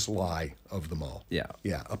egregious lie of them all. Yeah.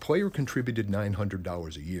 Yeah. A player contributed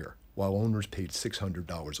 $900 a year, while owners paid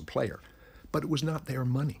 $600 a player. But it was not their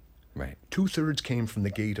money. Right. 2/3 came from the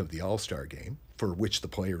gate of the All-Star game, for which the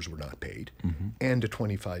players were not paid, and a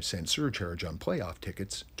 25-cent surcharge on playoff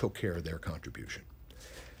tickets took care of their contribution.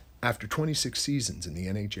 After 26 seasons in the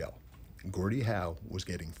NHL, Gordie Howe was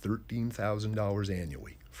getting $13,000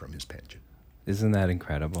 annually from his pension. Isn't that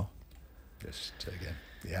incredible? Just again,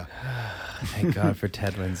 yeah. Thank God for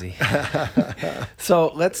Ted Lindsay.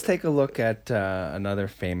 So let's take a look at another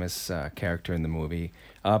famous character in the movie,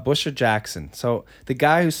 Busher Jackson. So the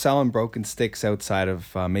guy who's selling broken sticks outside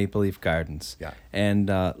of Maple Leaf Gardens. Yeah. And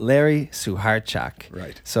Larry Suharchak.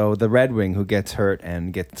 Right. So the Red Wing who gets hurt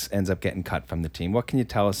and ends up getting cut from the team. What can you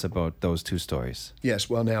tell us about those two stories? Yes,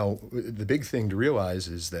 well, now, the big thing to realize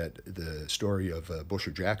is that the story of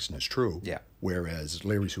Busher Jackson is true, Yeah. whereas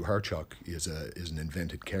Larry Suharchuk is an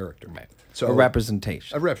invented character. Right. So A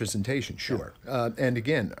representation. A representation, sure. And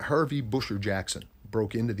again, Harvey Busher Jackson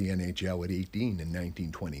broke into the NHL at 18 in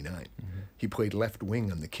 1929. He played left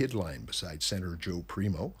wing on the kid line beside center Joe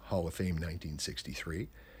Primo, Hall of Fame 1963,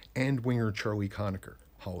 and winger Charlie Conacher,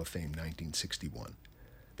 Hall of Fame 1961.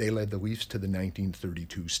 They led the Leafs to the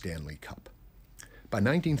 1932 Stanley Cup. By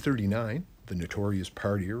 1939, the notorious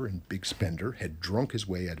partier and big spender had drunk his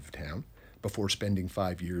way out of town before spending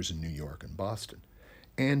 5 years in New York and Boston,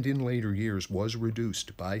 and in later years was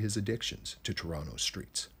reduced by his addictions to Toronto's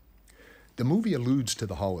streets. The movie alludes to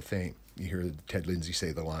the Hall of Fame You hear Ted Lindsay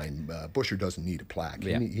say the line, Busher doesn't need a plaque.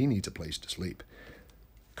 Yeah. He needs a place to sleep.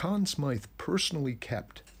 Conn Smythe personally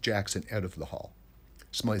kept Jackson out of the Hall.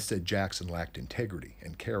 Smythe said Jackson lacked integrity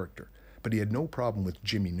and character, but he had no problem with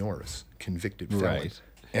Jimmy Norris, convicted felon, Right.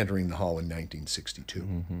 entering the Hall in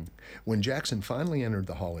 1962. When Jackson finally entered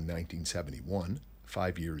the Hall in 1971,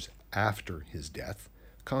 5 years after his death,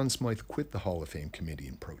 Conn Smythe quit the Hall of Fame committee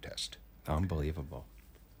in protest. Unbelievable.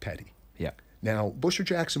 Petty. Yeah. Now, Busher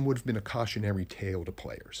Jackson would have been a cautionary tale to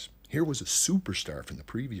players. Here was a superstar from the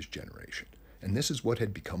previous generation, and this is what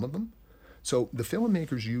had become of him. So the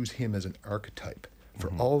filmmakers use him as an archetype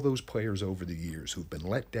for all those players over the years who've been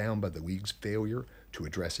let down by the league's failure to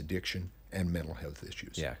address addiction and mental health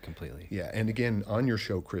issues. Yeah, completely. Yeah, and again, on your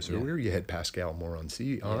show, Chris, earlier, you had Pascal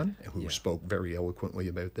Morancy on, who Yeah. spoke very eloquently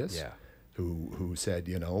about this, Yeah. who said,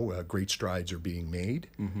 great strides are being made,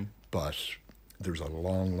 but there's a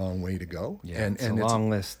long, long way to go. Yeah, it's a long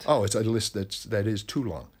list. Oh, it's a list that is too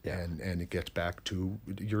long. Yeah. And it gets back to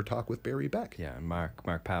your talk with Barry Beck. Yeah, and Mark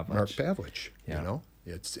Pavlich. Mark Pavlich, Yeah.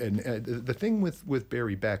 It's the thing with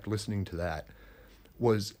Barry Beck, listening to that,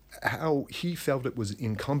 was how he felt it was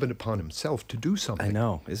incumbent upon himself to do something. I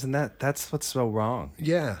know. Isn't that's what's so wrong?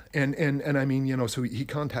 Yeah, and I mean, so he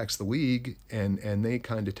contacts the league, and they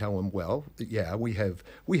kind of tell him, well, yeah, we have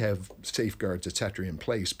safeguards, et cetera, in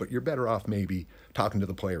place, but you're better off maybe talking to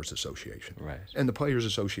the Players Association. Right. And the Players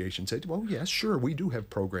Association said, well, yes, sure, we do have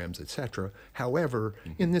programs, et cetera. However,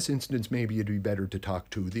 in this instance, maybe it'd be better to talk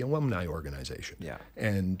to the alumni organization. Yeah.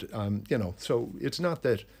 And so it's not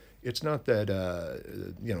that.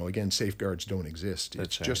 Again, safeguards don't exist.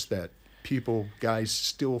 That's It's just that guys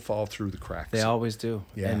still fall through the cracks. They always do.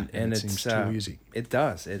 Yeah, and it it's seems too easy. It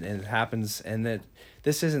does. It happens, and that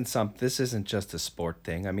this isn't just a sport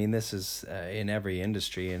thing. I mean, this is in every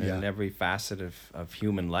industry and in Yeah. every facet of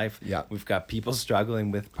human life. Yeah. We've got people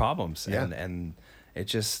struggling with problems, Yeah. and it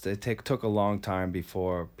took a long time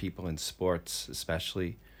before people in sports,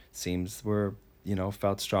 especially, were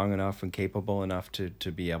felt strong enough and capable enough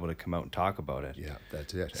to be able to come out and talk about it. Yeah,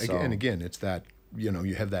 that's it. So- And again, it's that, you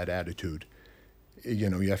have that attitude. You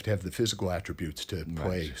have to have the physical attributes to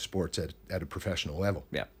play Right. sports at a professional level.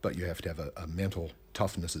 Yeah. But you have to have a mental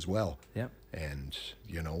toughness as well. Yeah. And,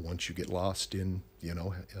 once you get lost in,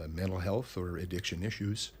 mental health or addiction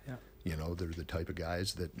issues, Yeah. they're the type of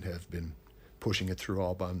guys that have been pushing it through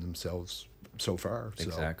all by themselves so far. So,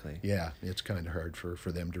 Exactly. yeah, it's kind of hard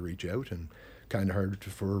for them to reach out, and kind of hard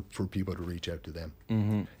for people to reach out to them.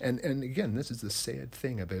 Mm-hmm. And again, this is the sad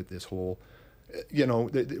thing about this whole,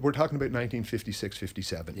 we're talking about 1956,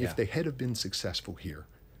 57. Yeah. If they had have been successful here,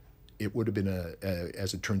 it would have been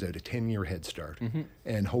as it turns out, a 10-year head start.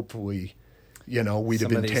 And hopefully, we'd Some have of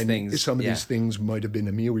been these 10, things, some of yeah. these things might have been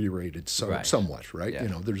ameliorated Right. somewhat, right?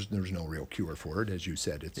 Yeah. There's no real cure for it. As you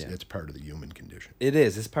said, it's Yeah. it's part of the human condition. It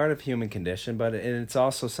is. It's part of human condition, but it's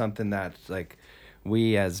also something that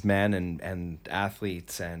we as men and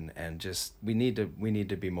athletes and just we need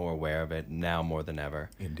to be more aware of it now more than ever.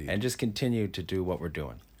 Indeed. And just continue to do what we're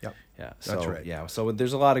doing. Yep. Yeah. That's So right. yeah. So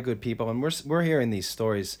there's a lot of good people, and we're hearing these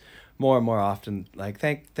stories more and more often.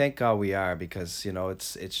 Thank God we are, because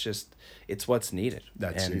it's what's needed.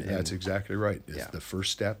 That's exactly right. Yeah. The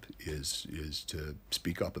first step is to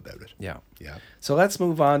speak up about it. Yeah. Yeah. So let's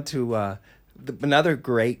move on to another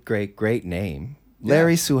great name,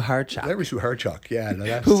 Larry Suharchuk. Larry Suharchuk, yeah. No,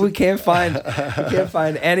 that's, Who we can't find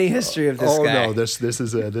any history of this guy. no, this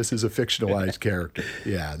is a fictionalized character.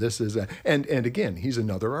 Yeah, this is and again, he's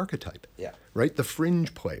another archetype. Yeah. Right? The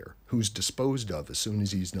fringe player who's disposed of as soon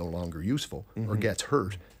as he's no longer useful or gets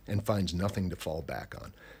hurt and finds nothing to fall back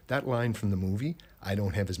on. That line from the movie, "I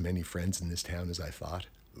don't have as many friends in this town as I thought."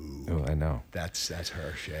 Ooh. Oh, I know. That's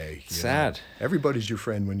harsh, eh? You Sad. know? Everybody's your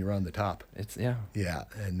friend when you're on the top. It's Yeah,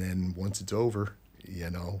 and then once it's over,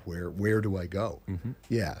 where do I go?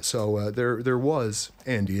 Yeah, so there was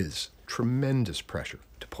and is tremendous pressure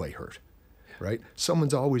to play hurt, right?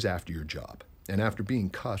 Someone's always after your job, and after being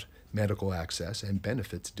cut, medical access and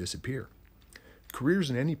benefits disappear. Careers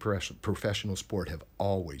in any professional sport have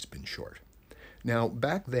always been short. Now,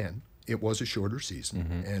 back then, it was a shorter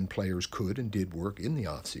season, and players could and did work in the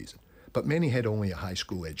off-season, but many had only a high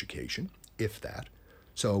school education, if that,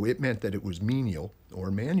 so it meant that it was menial or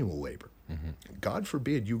manual labor. God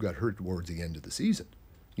forbid you got hurt towards the end of the season.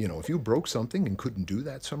 If you broke something and couldn't do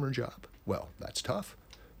that summer job, well, that's tough.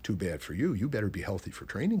 Too bad for you. You better be healthy for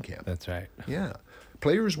training camp. That's right. Yeah.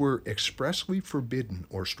 Players were expressly forbidden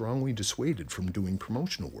or strongly dissuaded from doing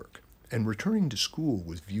promotional work, and returning to school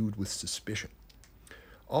was viewed with suspicion.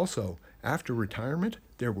 Also, after retirement,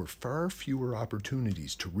 there were far fewer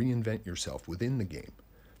opportunities to reinvent yourself within the game.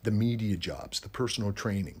 the media jobs, the personal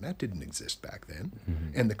training, that didn't exist back then.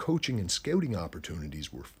 And the coaching and scouting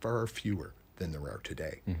opportunities were far fewer than there are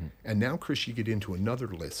today. And now, Chris, you get into another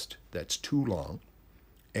list that's too long.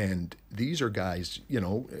 And these are guys,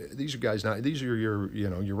 these are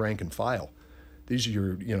your rank and file. These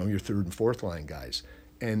are your third and fourth line guys.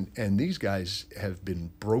 And these guys have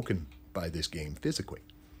been broken by this game physically.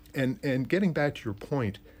 And getting back to your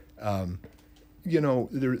point,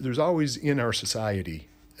 there's always in our society,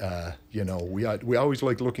 we always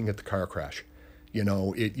like looking at the car crash.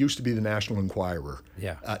 It used to be the National Enquirer.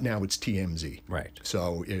 Yeah. Now it's TMZ. Right.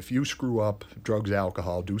 So if you screw up, drugs,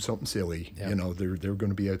 alcohol, do something silly, Yeah. they're going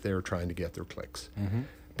to be out there trying to get their clicks.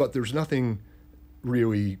 But there's nothing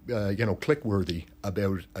really, click-worthy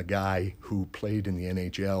about a guy who played in the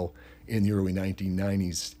NHL in the early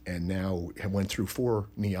 1990s and now went through 4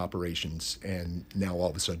 knee operations, and now all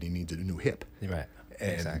of a sudden he needs a new hip. Right.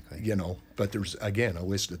 And, Exactly. But there's, again, a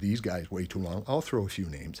list of these guys way too long. I'll throw a few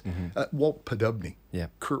names. Walt Podubny, Yeah.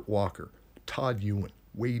 Kurt Walker, Todd Ewan,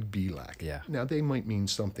 Wade Belak. Yeah. Now, they might mean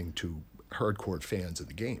something to hardcore fans of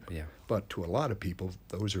the game. Yeah. But to a lot of people,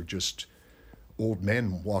 those are just old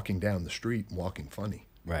men walking down the street and walking funny.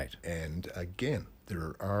 Right. And again,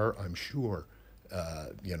 there are, I'm sure,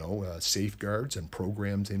 safeguards and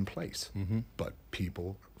programs in place. But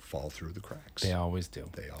people fall through the cracks. They always do.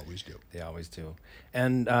 They always do. They always do.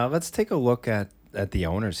 And let's take a look at the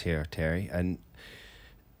owners here, Terry. And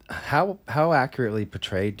how accurately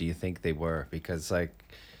portrayed do you think they were? Because,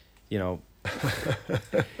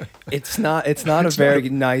 it's not a very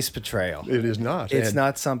nice portrayal. It is not. It's And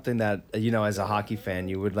not something that, as a hockey fan,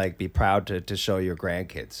 you would be proud to show your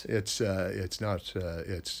grandkids. It's not.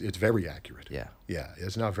 It's very accurate. Yeah. Yeah.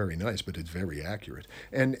 It's not very nice, but it's very accurate.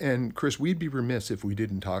 And Chris, we'd be remiss if we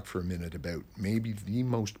didn't talk for a minute about maybe the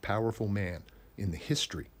most powerful man in the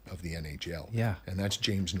history of the NHL. Yeah. And that's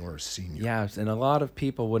James Norris Sr. Yeah, and a lot of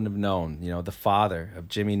people wouldn't have known, the father of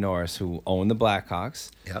Jimmy Norris, who owned the Blackhawks.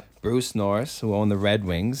 Yep. Bruce Norris, who owned the Red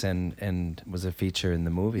Wings and was a feature in the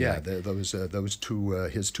movie. Yeah, those two,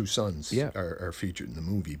 his two sons Yeah. are featured in the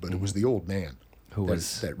movie, but it was the old man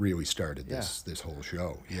that really started this whole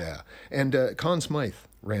show. Yeah. And Conn Smythe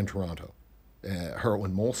ran Toronto.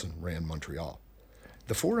 Hartland Molson ran Montreal.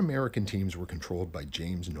 The 4 American teams were controlled by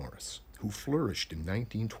James Norris, who flourished in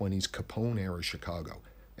 1920s Capone-era Chicago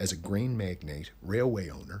as a grain magnate, railway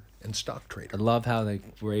owner, and stock trader. I love how they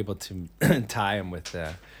were able to tie him with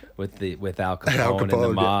Al Capone and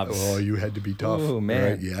the mobs. Oh, you had to be tough. Oh,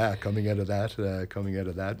 man. Right? Yeah, coming out of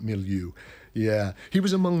that milieu. Yeah, he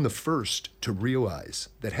was among the first to realize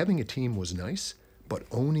that having a team was nice, but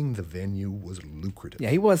owning the venue was lucrative. Yeah,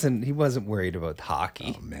 he wasn't worried about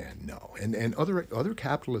hockey. Oh man, no. And other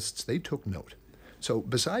capitalists, they took note. So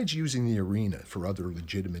besides using the arena for other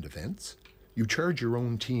legitimate events, you charge your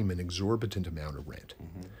own team an exorbitant amount of rent.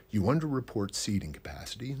 You underreport seating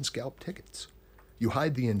capacity and scalp tickets. You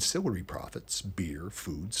hide the ancillary profits, beer,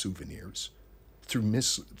 food, souvenirs, through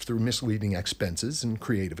misleading expenses and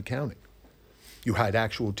creative accounting. You hide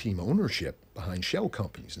actual team ownership behind shell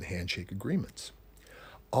companies and handshake agreements.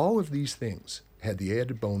 All of these things had the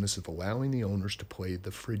added bonus of allowing the owners to play the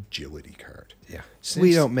fragility card. Yeah. Since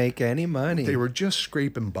We don't make any money. they were just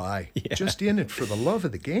scraping by, just in it for the love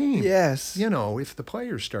of the game. Yes. If the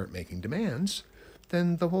players start making demands,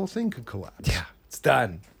 then the whole thing could collapse. Yeah, it's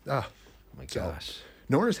done. Ah, Oh my so gosh.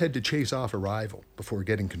 Norris had to chase off a rival before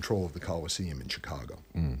getting control of the Coliseum in Chicago.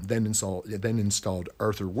 Then installed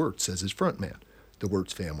Arthur Wirtz as his frontman. The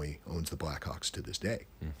Wirtz family owns the Blackhawks to this day.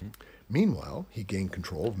 Meanwhile, he gained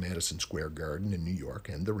control of Madison Square Garden in New York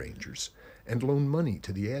and the Rangers, and loaned money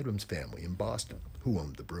to the Adams family in Boston, who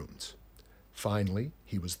owned the Bruins. Finally,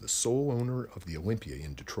 he was the sole owner of the Olympia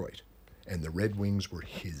in Detroit, and the Red Wings were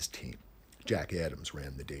his team. Jack Adams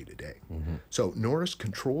ran the day-to-day. So Norris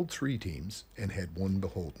controlled 3 teams and had one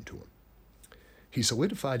beholden to him. He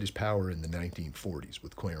solidified his power in the 1940s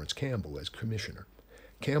with Clarence Campbell as commissioner.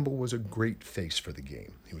 Campbell was a great face for the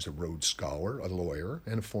game. He was a Rhodes Scholar, a lawyer,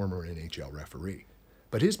 and a former NHL referee.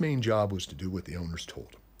 But his main job was to do what the owners told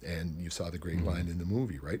him. And you saw the great line in the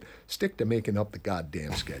movie, right? Stick to making up the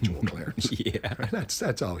goddamn schedule, Clarence. Yeah. Right?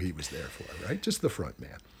 That's all he was there for, right? Just the front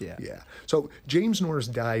man. Yeah. Yeah. So James Norris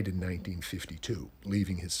died in 1952,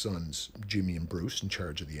 leaving his sons, Jimmy and Bruce, in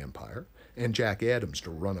charge of the Empire, and Jack Adams to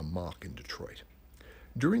run amok in Detroit.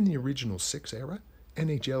 During the original 6 era,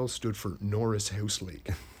 NHL stood for Norris House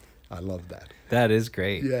League. I love that. That is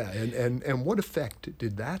great. Yeah, and what effect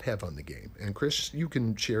did that have on the game? And Chris, you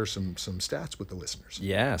can share some stats with the listeners.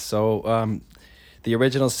 Yeah, so the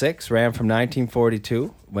original 6 ran from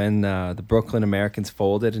 1942 when the Brooklyn Americans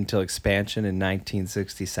folded until expansion in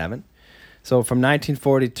 1967. So from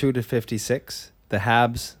 1942 to 56, the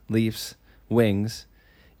Habs, Leafs, Wings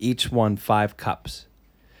each won 5 cups.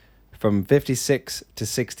 From 56 to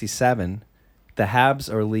 67, the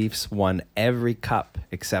Habs or Leafs won every cup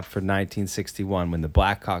except for 1961 when the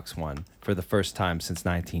Blackhawks won for the first time since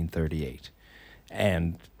 1938.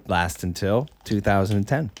 And last until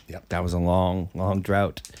 2010. Yep. That was a long, long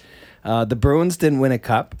drought. The Bruins didn't win a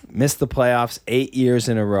cup, missed the playoffs 8 years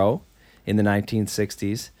in a row in the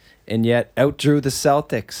 1960s, and yet outdrew the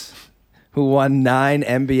Celtics, who won 9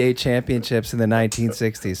 NBA championships in the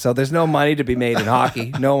 1960s. So there's no money to be made in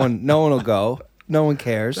hockey. No one will go. No one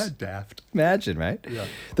cares. That's daft. Imagine, right? Yeah.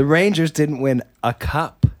 The Rangers didn't win a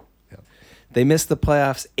cup. Yeah. They missed the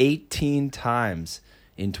playoffs 18 times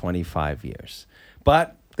in 25 years.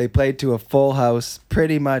 But they played to a full house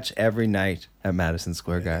pretty much every night at Madison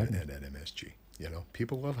Square Garden. And at MSG. You know,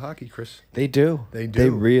 people love hockey, Chris. They do. They do. They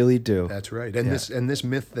really do. That's right. And Yeah. this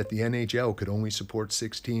myth that the NHL could only support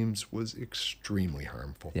 6 teams was extremely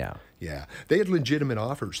harmful. Yeah. Yeah. They had legitimate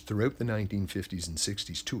offers throughout the 1950s and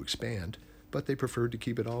 60s to expand, but they preferred to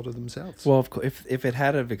keep it all to themselves. Well, of course, if it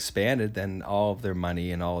had have expanded, then all of their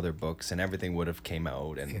money and all of their books and everything would have came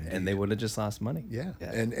out, and they would have just lost money. Yeah.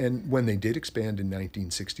 And when they did expand in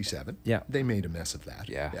 1967, Yeah. they made a mess of that.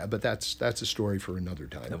 Yeah. But that's a story for another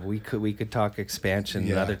time. We could talk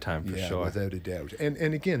expansion another time for sure. Without a doubt.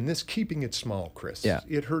 And again, this keeping it small, Chris. Yeah.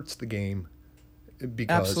 It hurts the game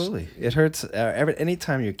because Absolutely, it hurts.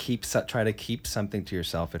 Anytime you try to keep something to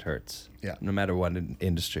yourself, it hurts. Yeah. No matter what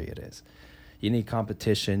industry it is, you need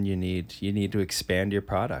competition. You need to expand your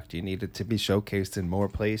product. You need it to be showcased in more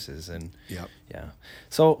places. And Yep. yeah.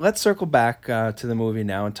 So let's circle back to the movie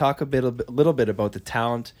now and talk a little bit about the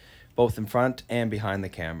talent, both in front and behind the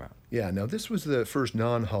camera. Yeah, now this was the first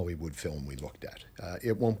non-Hollywood film we looked at.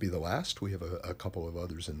 It won't be the last. We have a couple of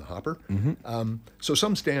others in the hopper. So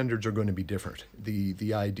some standards are going to be different.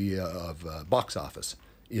 The idea of box office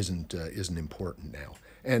isn't important now,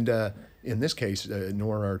 and in this case,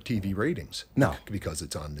 nor are TV ratings. No. Because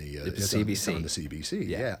it's on the CBC. On the CBC.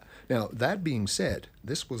 Yeah. Yeah. Now that being said,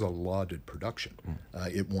 this was a lauded production.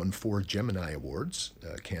 It won 4 Gemini Awards,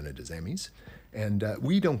 Canada's Emmys. And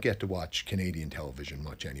we don't get to watch Canadian television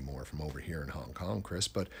much anymore from over here in Hong Kong, Chris.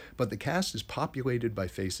 But the cast is populated by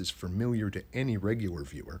faces familiar to any regular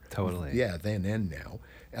viewer. Totally. Yeah, then and now,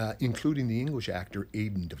 including the English actor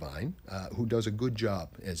Aidan Devine, who does a good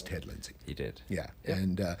job as Ted Lindsay. He did. Yeah,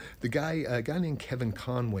 and a guy named Kevin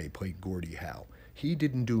Conway played Gordie Howe. He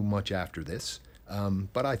didn't do much after this.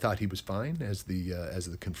 But I thought he was fine as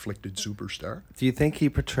the conflicted superstar. Do you think he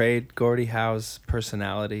portrayed Gordie Howe's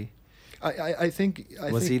personality? I think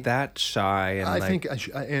Was he that shy?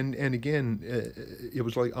 And and again, it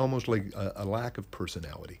was almost like a lack of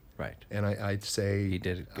personality. Right. And I'd say He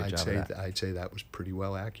did a good job of that. I'd say that was pretty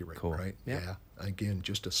well accurate. Cool. Right. Yeah. Again,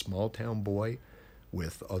 just a small town boy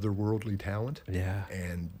with otherworldly talent. Yeah.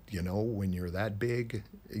 And when you're that big,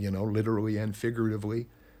 literally and figuratively,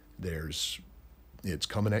 it's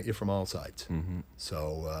coming at you from all sides. Mm-hmm.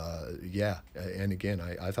 So and again,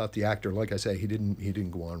 I thought the actor, like I say, he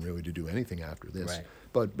didn't go on really to do anything after this. Right.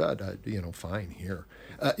 But fine here.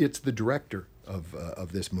 It's the director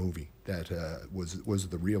of this movie that was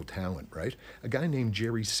the real talent, right? A guy named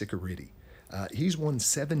Jerry Siccariti. He's won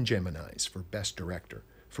 7 Geminis for Best Director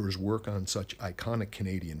for his work on such iconic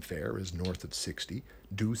Canadian fare as North of 60,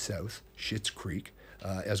 Due South, Schitt's Creek,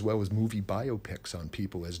 as well as movie biopics on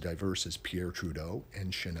people as diverse as Pierre Trudeau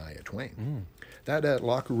and Shania Twain. That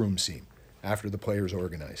locker room scene after the players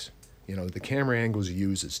organize, the camera angles he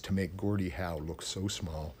uses to make Gordie Howe look so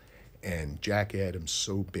small and Jack Adams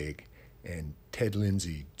so big and Ted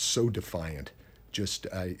Lindsay so defiant. Just,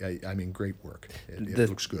 I mean, great work. It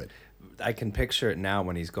looks good. I can picture it now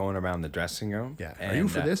when he's going around the dressing room. Yeah. Are you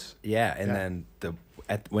for this? Yeah, and then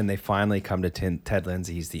when they finally come to Ted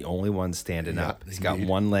Lindsay, he's the only one standing up. He's got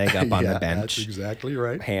one leg up on the bench. That's exactly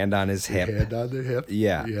right. Hand on his hip. Hand on the hip.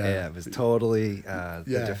 Yeah. It was totally,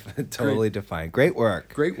 totally defined. Great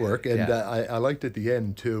work. Great work, and I liked at the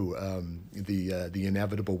end too the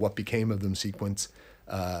inevitable "what became of them" sequence.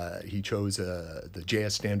 He chose the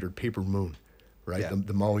jazz standard "Paper Moon." Right, Yeah.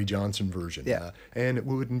 the Molly Johnson version. Yeah. And it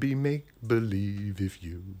wouldn't be make believe if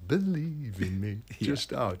you believe in me.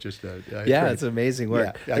 It's amazing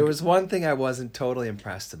work. Yeah. There was one thing I wasn't totally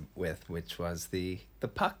impressed with, which was the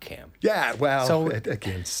puck cam. Yeah, well, So-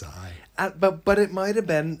 again, sigh. But it might have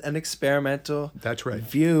been an experimental That's right.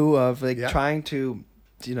 view of Yeah. trying to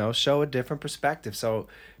show a different perspective. So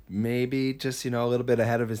maybe just a little bit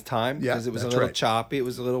ahead of his time Yeah, because it was a that's little right. choppy, it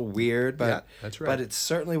was a little weird, but Yeah, that's right. But it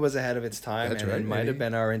certainly was ahead of its time, That's and right, it might Eddie. have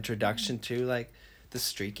been our introduction to the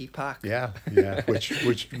streaky puck. Yeah,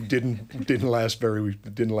 which didn't last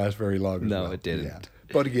very long. No, it didn't. Yeah.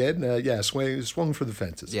 But again, swung for the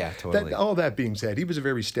fences. Yeah, totally. All that being said, he was a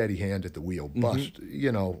very steady hand at the wheel. But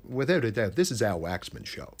without a doubt, this is Al Waxman's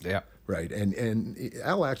show. Yeah. Right, and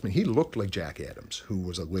Al Waxman, he looked like Jack Adams, who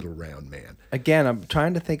was a little round man. Again, I'm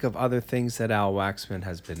trying to think of other things that Al Waxman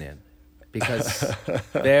has been in, because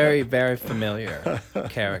very, very familiar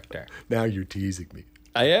character. Now you're teasing me.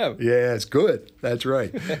 I am. Yeah, it's good. That's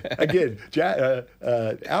right. Again,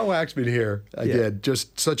 Al Waxman here again,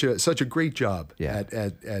 just such a great job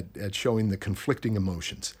at showing the conflicting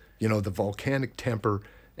emotions. The volcanic temper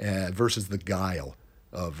versus the guile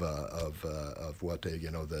of what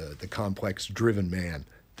the complex, driven man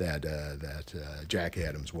that Jack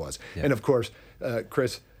Adams was. Yeah. And of course,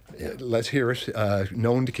 Chris. Yeah. Let's hear it.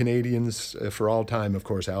 Known to Canadians for all time, of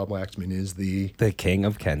course, Al Waxman is the King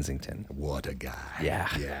of Kensington. What a guy.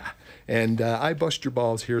 Yeah. And I bust your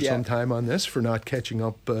balls here sometime on this for not catching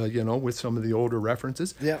up, with some of the older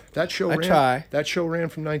references. Yeah. That show ran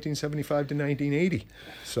from 1975 to 1980.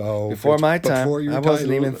 So before my time, I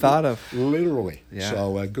wasn't even thought of. Literally. Yeah.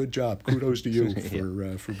 So good job. Kudos to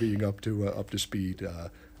you for being up to speed.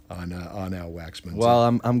 On Al Waxman.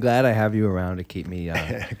 Well, I'm glad I have you around to keep me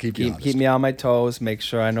keep me on my toes, make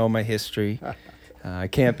sure I know my history. I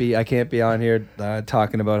can't be on here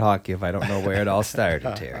talking about hockey if I don't know where it all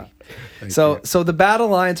started, Terry. So the battle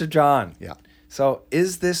lines are drawn. Yeah. So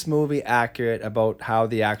is this movie accurate about how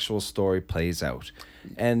the actual story plays out?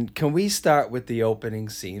 And can we start with the opening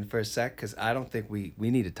scene for a sec? Because I don't think we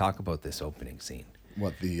need to talk about this opening scene.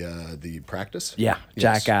 What, the practice? Yeah,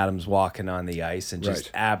 yes. Jack Adams walking on the ice and just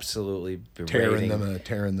absolutely berating.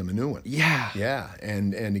 tearing them a new one. Yeah,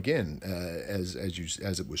 and again, as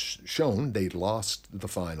it was shown, they lost the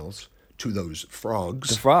finals to those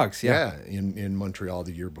Frogs. The Frogs, yeah, in Montreal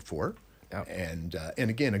the year before. Yep. And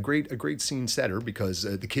again, a great scene setter, because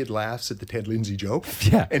the kid laughs at the Ted Lindsay joke,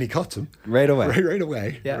 and he cuts him right away. Right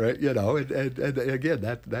away, yeah. Right, and again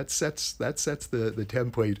that sets the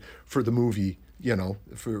template for the movie.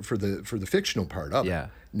 For the fictional part of it.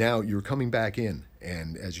 Now you're coming back in,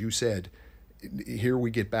 and as you said, here we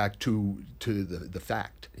get back to the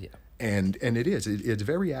fact. Yeah. And it's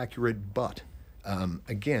very accurate, but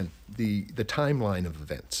again, the timeline of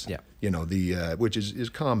events. Yeah. Which is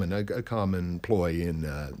common, a common ploy in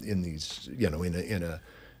these, in a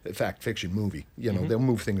fact fiction movie. They'll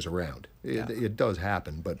move things around. It does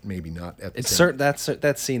happen, but maybe not at the same.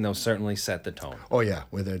 That scene though certainly set the tone. Oh yeah,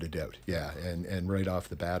 without a doubt. Yeah, and right off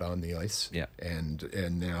the bat on the ice. Yeah.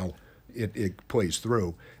 And now it plays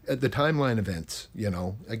through. The timeline events,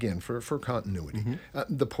 again for continuity.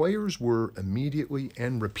 The players were immediately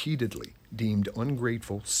and repeatedly deemed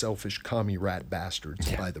ungrateful, selfish, commie rat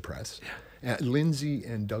bastards by the press. Lindsay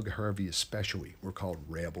and Doug Harvey especially were called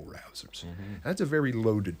rabble-rousers. That's a very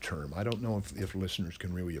loaded term. I don't know if listeners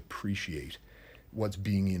can really appreciate what's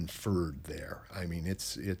being inferred there. I mean,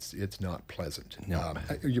 it's not pleasant. No.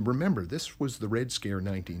 You remember, this was the Red Scare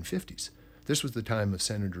 1950s. This was the time of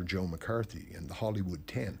Senator Joe McCarthy and the Hollywood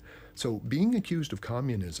 10. So being accused of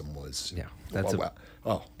communism was...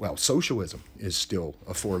 socialism is still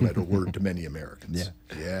a four-letter word to many Americans.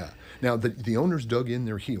 Yeah. Now, the owners dug in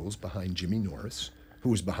their heels behind Jimmy Norris, who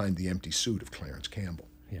was behind the empty suit of Clarence Campbell.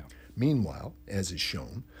 Yeah. Meanwhile, as is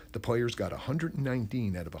shown, the players got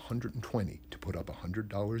 119 out of 120 to put up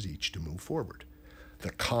 $100 each to move forward. The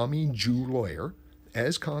commie Jew lawyer,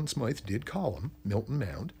 as Conn Smythe did call him, Milton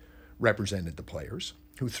Mound, represented the players,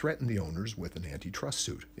 who threatened the owners with an antitrust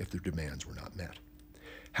suit if their demands were not met.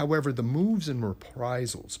 However, the moves and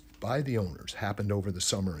reprisals by the owners happened over the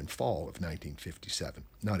summer and fall of 1957,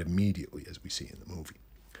 not immediately as we see in the movie.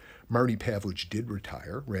 Marty Pavlich did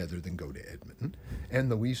retire rather than go to Edmonton, and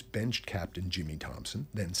the Leafs benched captain Jimmy Thompson,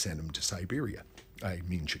 then sent him to Siberia. I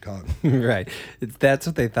mean Chicago. Right. That's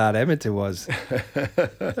what they thought Edmonton was.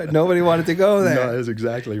 Nobody wanted to go there. No, that's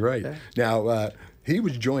exactly right. Yeah. Now, he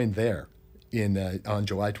was joined there on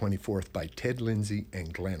July 24th by Ted Lindsay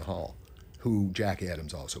and Glenn Hall, who Jack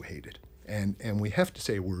Adams also hated. And we have to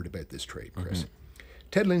say a word about this trade, Chris.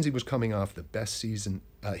 Ted Lindsay was coming off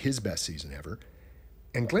his best season ever,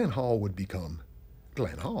 and Glenn Hall would become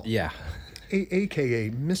Glenn Hall. Yeah.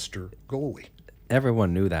 A.K.A. Mr. Goalie.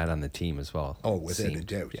 Everyone knew that on the team as well. Oh, without a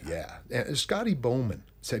doubt, yeah. Scotty Bowman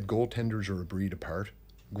said goaltenders are a breed apart.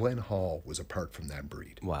 Glenn Hall was apart from that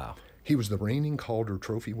breed. Wow. He was the reigning Calder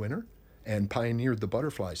Trophy winner and pioneered the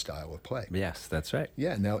butterfly style of play. Yes, that's right.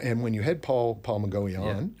 Yeah, now, and when you had Paul McGoey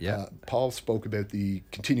on, Paul spoke about the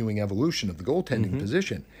continuing evolution of the goaltending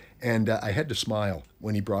position, and I had to smile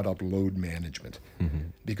when he brought up load management,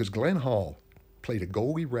 because Glenn Hall played a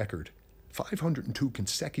goalie record 502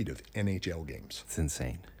 consecutive NHL games. It's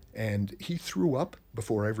insane. And he threw up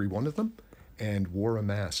before every one of them and wore a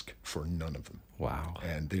mask for none of them. Wow.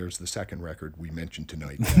 And there's the second record we mentioned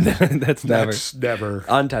tonight. That's never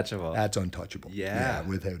untouchable. That's untouchable. Yeah.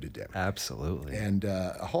 Without a doubt. Absolutely. And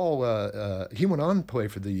Hall, he went on to play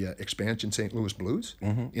for the expansion St. Louis Blues.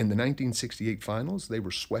 In the 1968 finals, they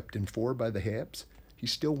were swept in 4 by the Habs. He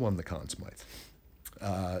still won the Conn Smythe.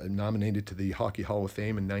 Nominated to the Hockey Hall of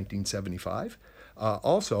Fame in 1975.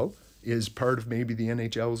 Also is part of maybe the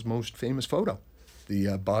NHL's most famous photo.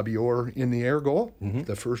 The Bobby Orr in the air goal,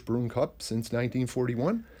 the first Bruin Cup since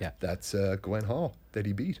 1941. Yeah. That's Glenn Hall that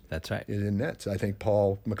he beat. That's right. In nets. I think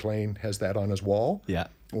Paul McLean has that on his wall. Yeah.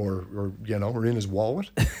 Or in his wallet.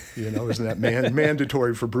 Isn't that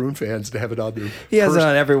mandatory for Bruin fans to have it on their He has it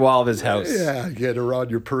on every wall of his house. Yeah, get it around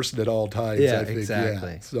your person at all times, Yeah, I think.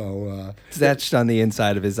 exactly. Yeah. So It's etched on the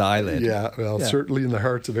inside of his eyelid. yeah, well, certainly in the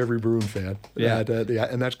hearts of every Bruin fan. Yeah.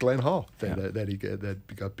 And that's Glenn Hall that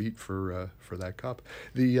got beat for that cup.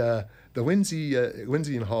 The Lindsay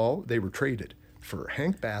and Hall, they were traded for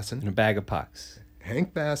Hank Basson, In a bag of pucks.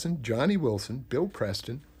 Johnny Wilson, Bill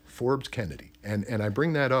Preston, Forbes Kennedy. And I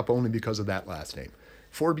bring that up only because of that last name.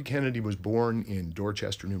 Forbes Kennedy was born in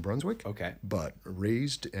Dorchester, New Brunswick. Okay. But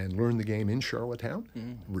raised and learned the game in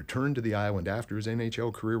Charlottetown. Returned to the island after his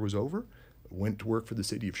NHL career was over. Went to work for the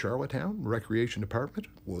city of Charlottetown. Recreation department.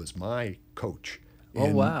 Was my coach.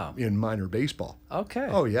 In minor baseball. Okay.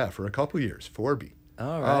 Oh yeah, for a couple years. Forby.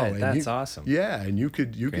 All right. That's awesome. Yeah, and you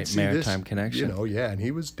could see maritime this connection. and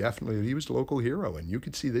he was a local hero, and you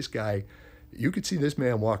could see this guy. You could see this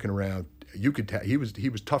man walking around. You could tell he was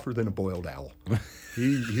tougher than a boiled owl.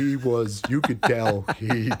 he was. You could tell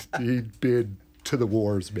he'd been to the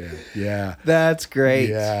wars, man. Yeah, That's great.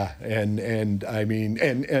 yeah, and I mean,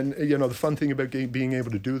 and the fun thing about being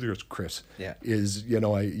able to do this, Chris, is you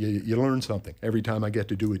learn something every time I get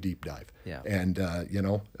to do a deep dive. Yeah. And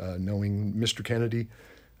knowing Mr. Kennedy.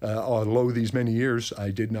 Although these many years, I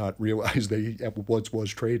did not realize they was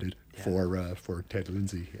traded for Ted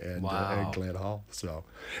Lindsay and Glenn Hall. So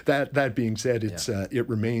that being said, it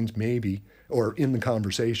remains maybe or in the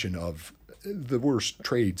conversation of the worst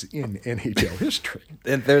trades in NHL history.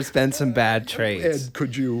 And there's been some bad trades. And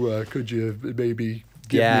could you maybe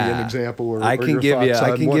give me an example? Or I can your give you. thoughts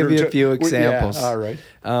I on can one give or you two? a few examples. Yeah, all right.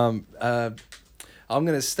 I'm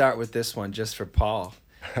going to start with this one just for Paul.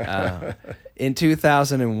 In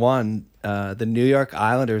 2001, the New York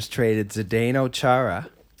Islanders traded Zdeno Chara.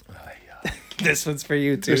 This one's for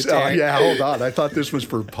you too, Terry. Hold on. I thought this was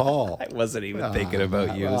for Paul. I wasn't even thinking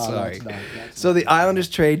about you. Sorry. That's not. So the Islanders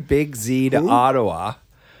trade Big Z to Ottawa,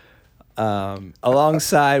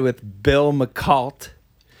 alongside with Bill McCult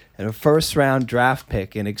and a first-round draft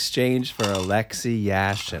pick in exchange for Alexei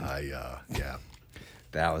Yashin. Yeah.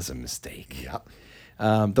 That was a mistake. Yeah.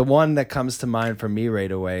 The one that comes to mind for me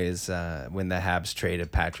right away is when the Habs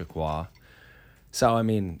traded Patrick Waugh. So, I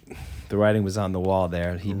mean, the writing was on the wall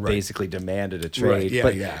there. He basically demanded a trade.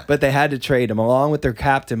 But they had to trade him, along with their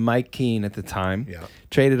captain, Mike Keane, at the time. Yeah.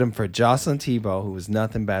 Traded him for Jocelyn Thibault, who was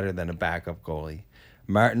nothing better than a backup goalie,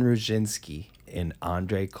 Martin Ruzinski, and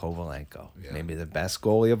Andrei Kovalenko, maybe the best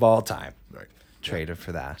goalie of all time. Right. Traded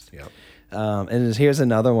for that. Yeah. And here's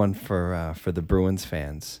another one for the Bruins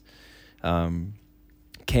fans.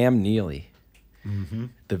 Cam Neely. Mm-hmm.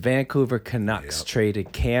 The Vancouver Canucks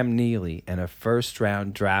traded Cam Neely and a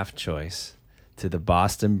first-round draft choice to the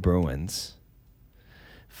Boston Bruins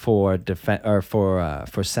for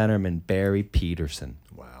centerman Barry Peterson.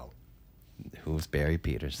 Wow. Who's Barry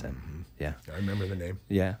Peterson? Mm-hmm. Yeah, I remember the name.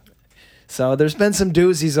 yeah. So there's been some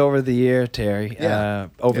doozies over the year, Terry.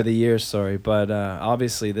 The years, sorry, but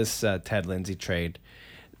obviously this Ted Lindsay trade,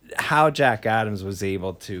 how Jack Adams was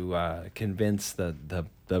able to convince the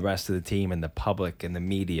rest of the team and the public and the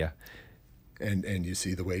media. And you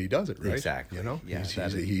see the way he does it, right? Exactly. You know, Yeah,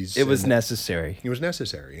 it was necessary. He was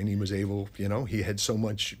necessary, and he was able. He had so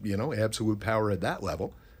much, absolute power at that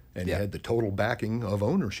level, and he had the total backing of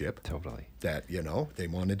ownership. Totally. That they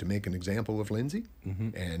wanted to make an example of Lindsay,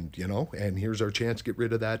 and and here's our chance to get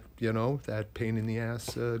rid of that, that pain in the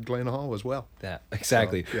ass Glenn Hall as well. That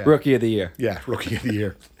exactly. So, Rookie of the year. Yeah, Rookie of the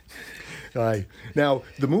Year. Now,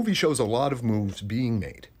 the movie shows a lot of moves being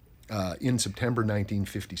made. In September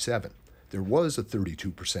 1957, there was a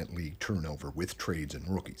 32% league turnover with trades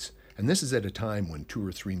and rookies. And this is at a time when 2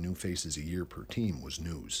 or 3 new faces a year per team was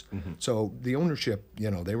news. So the ownership,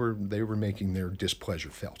 they were making their displeasure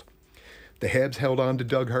felt. The Habs held on to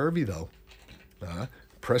Doug Harvey, though,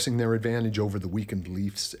 pressing their advantage over the weakened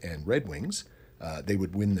Leafs and Red Wings. They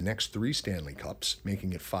would win the next 3 Stanley Cups,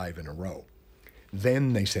 making it 5 in a row.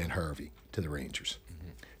 Then they sent Harvey to the Rangers.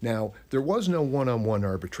 Now, there was no one-on-one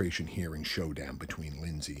arbitration hearing showdown between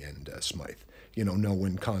Lindsay and Smythe. No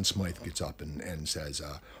when Conn Smythe gets up and says,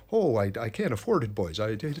 I can't afford it, boys.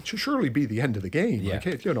 It should surely be the end of the game. Yeah. I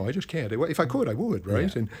can't, I just can't. If I could, I would,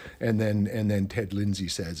 right? Yeah. And then Ted Lindsay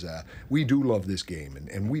says, we do love this game,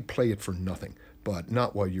 and we play it for nothing, but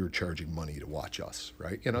not while you're charging money to watch us,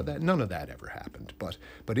 right? That none of that ever happened.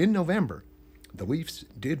 But in November, the Leafs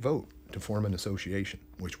did vote to form an association,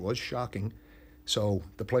 which was shocking. So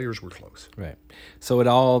the players were close. Right. So it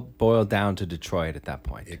all boiled down to Detroit at that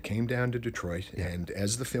point. It came down to Detroit, and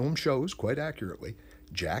as the film shows quite accurately,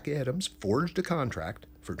 Jack Adams forged a contract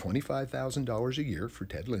for $25,000 a year for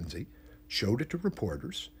Ted Lindsay, showed it to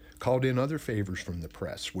reporters, called in other favors from the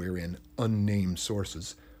press, wherein unnamed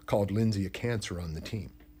sources called Lindsay a cancer on the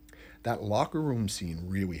team. That locker room scene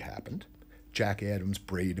really happened. Jack Adams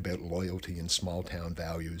brayed about loyalty and small-town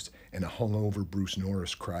values, and a hungover Bruce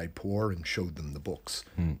Norris cried poor and showed them the books,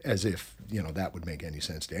 as if, that would make any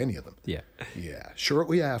sense to any of them. Yeah. Yeah.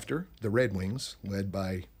 Shortly after, the Red Wings, led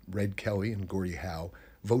by Red Kelly and Gordie Howe,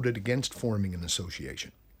 voted against forming an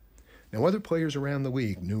association. Now, other players around the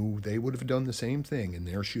league knew they would have done the same thing in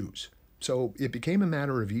their shoes, so it became a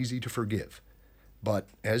matter of easy to forgive. But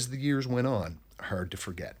as the years went on, hard to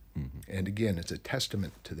forget. And again, it's a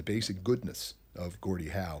testament to the basic goodness of Gordie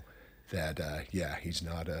Howe that, he's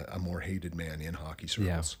not a more hated man in hockey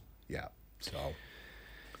circles. Yeah. So.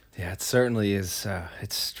 Yeah, it certainly is.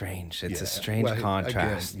 It's strange. It's a strange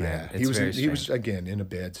contrast. Again, man. He was again in a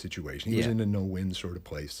bad situation. He was in a no-win sort of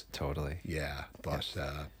place. Totally. Yeah, but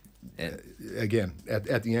again,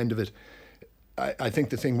 at the end of it, I think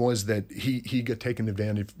the thing was that he got taken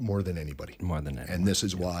advantage more than anybody. More than anyone. And this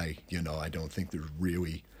is why, I don't think there's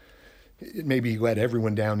really... Maybe he let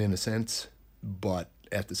everyone down in a sense, but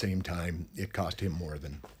at the same time, it cost him more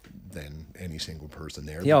than any single person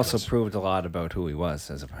there. He also proved a lot about who he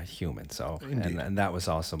was as a human, so and that was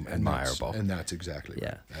also admirable. That's exactly right.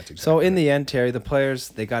 Yeah. That's exactly so in the end, Terry, the players,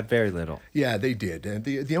 they got very little. Yeah, they did. And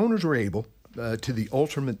the owners were able, to the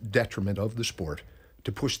ultimate detriment of the sport,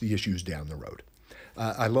 to push the issues down the road.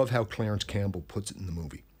 I love how Clarence Campbell puts it in the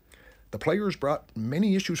movie. The players brought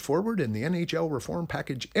many issues forward, and the NHL reform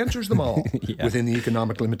package answers them all within the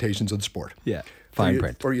economic limitations of the sport. Yeah, fine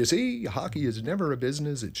print. For you see, hockey is never a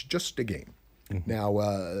business, it's just a game. Now,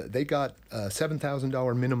 they got a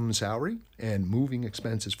 $7,000 minimum salary and moving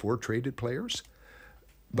expenses for traded players.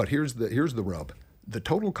 But here's the rub. The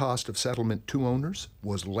total cost of settlement to owners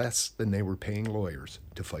was less than they were paying lawyers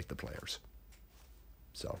to fight the players.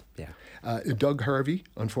 So, Doug Harvey,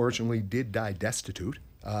 unfortunately, did die destitute.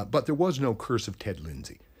 But there was no curse of Ted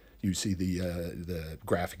Lindsay. You see the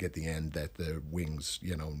graphic at the end that the Wings,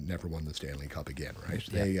 never won the Stanley Cup again, right?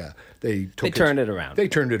 Yeah. They turned it around. They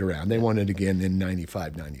turned it around. They won it again in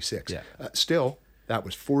 95, 96. Yeah. Still, that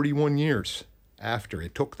was 41 years after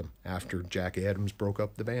it took them, after Jack Adams broke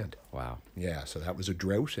up the band. Wow. Yeah, so that was a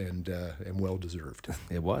drought and well deserved.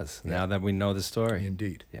 It was. Now that we know the story.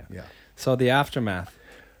 Indeed. Yeah. So the aftermath.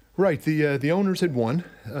 Right. The owners had won,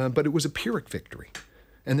 but it was a Pyrrhic victory.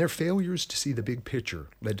 And their failures to see the big picture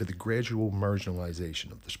led to the gradual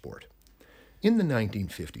marginalization of the sport. In the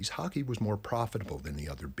 1950s, hockey was more profitable than the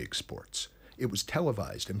other big sports. It was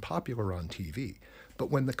televised and popular on TV,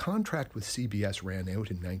 but when the contract with CBS ran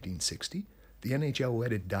out in 1960, the NHL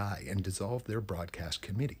let it die and dissolved their broadcast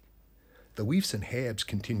committee. The Leafs and Habs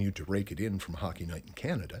continued to rake it in from Hockey Night in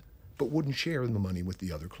Canada, but wouldn't share the money with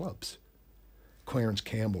the other clubs. Clarence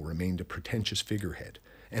Campbell remained a pretentious figurehead,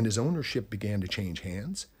 and as ownership began to change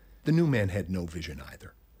hands, the new man had no vision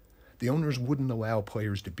either. The owners wouldn't allow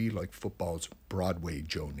players to be like football's Broadway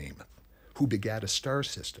Joe Namath, who begat a star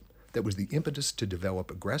system that was the impetus to develop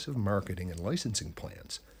aggressive marketing and licensing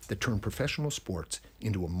plans that turned professional sports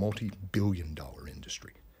into a multi-billion-dollar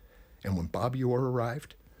industry. And when Bobby Orr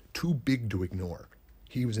arrived, too big to ignore,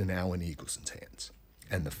 he was in Alan Eagleson's hands.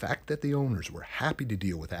 And the fact that the owners were happy to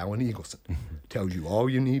deal with Alan Eagleson tells you all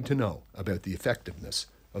you need to know about the effectiveness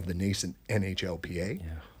of the nascent NHLPA,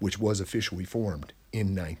 which was officially formed in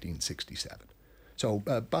 1967. So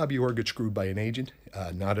Bobby Orr got screwed by an agent,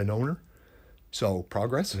 not an owner. So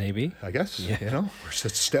progress, maybe, I guess, or a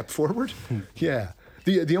step forward.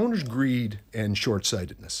 The owners' greed and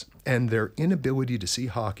short-sightedness and their inability to see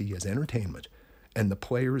hockey as entertainment and the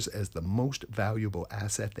players as the most valuable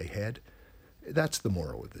asset they had, that's the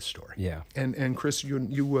moral of this story. Yeah. And Chris, you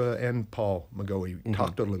and Paul McGoey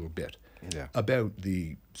talked a little bit about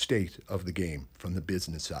the state of the game from the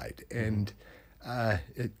business side, and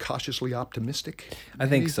cautiously optimistic. I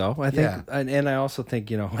think so. I think, and I also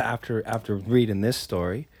think, after reading this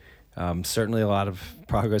story, Certainly a lot of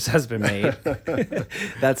progress has been made.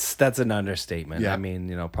 That's an understatement. Yeah. I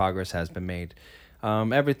mean, progress has been made.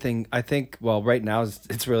 Everything, I think, well, right now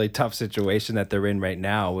it's a really tough situation that they're in right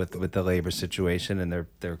now with the labor situation, and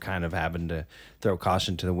they're kind of having to throw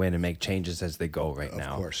caution to the wind and make changes as they go right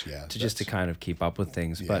now. Of course, yeah. To kind of keep up with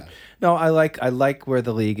things. Yeah. But no, I like where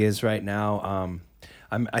the league is right now.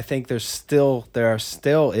 I think there are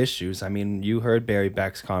still issues. I mean, you heard Barry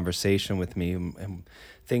Beck's conversation with me, and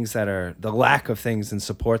things that are the lack of things and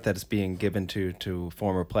support that is being given to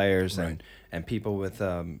former players and people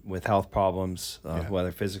with health problems,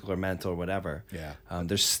 whether physical or mental or whatever. Yeah.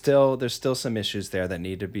 There's still some issues there that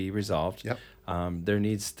need to be resolved. Yep.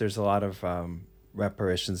 There's a lot of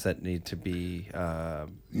reparations that need to be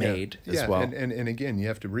made as well. And again, you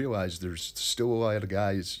have to realize there's still a lot of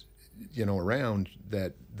guys, around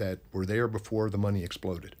that were there before the money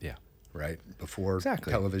exploded. Yeah. Right? Before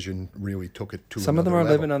Exactly. television really took it to Some of them are another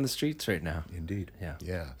level. living on the streets right now. Indeed. Yeah.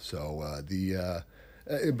 Yeah. So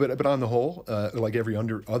but on the whole, like every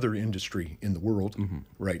other industry in the world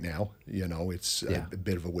right now, it's a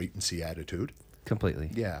bit of a wait and see attitude. Completely.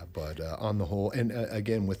 Yeah, but on the whole, and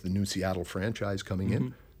again with the new Seattle franchise coming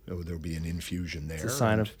in, there'll be an infusion there.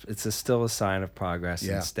 It's still a sign of progress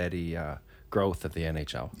Yeah. and steady growth of the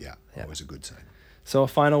NHL. Yeah, always a good sign. So a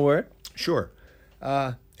final word? Sure.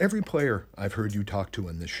 Every player I've heard you talk to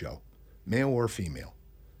on this show, male or female,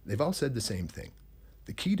 they've all said the same thing.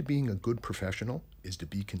 The key to being a good professional is to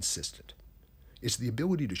be consistent. It's the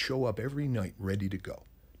ability to show up every night ready to go,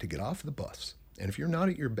 to get off the bus. And if you're not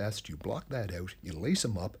at your best, you block that out, you lace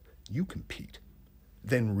them up, you compete,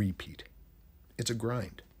 then repeat. It's a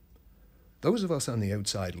grind. Those of us on the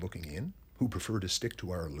outside looking in, who prefer to stick to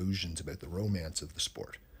our illusions about the romance of the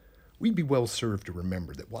sport, we'd be well served to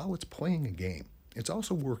remember that while it's playing a game, it's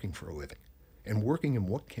also working for a living, and working in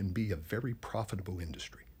what can be a very profitable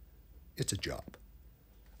industry. It's a job.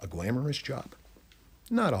 A glamorous job?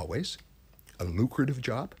 Not always. A lucrative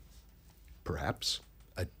job? Perhaps.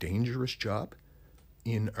 A dangerous job?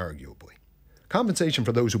 Inarguably. Compensation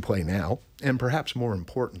for those who play now, and perhaps more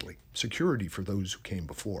importantly, security for those who came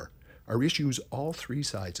before, are issues all three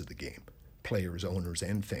sides of the game, players, owners,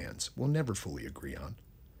 and fans, will never fully agree on.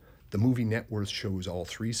 The movie Net Worth shows all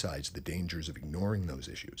three sides the dangers of ignoring those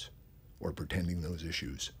issues, or pretending those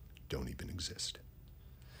issues don't even exist.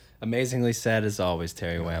 Amazingly said, as always,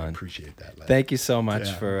 Terry Whalen. I appreciate that, lad. Thank you so much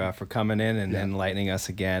for coming in and enlightening us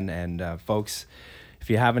again. And folks, if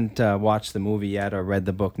you haven't watched the movie yet or read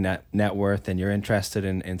the book Net Worth, and you're interested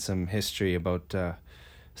in some history about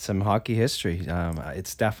some hockey history,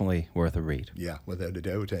 it's definitely worth a read. Yeah, without a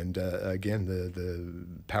doubt. And again, the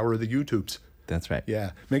power of the YouTubes. That's right.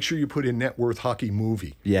 Yeah, make sure you put in Net Worth hockey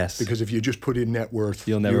movie. Yes. Because if you just put in Net Worth,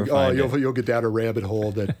 you'll never find it. You'll get down a rabbit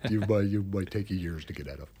hole that you might take you years to get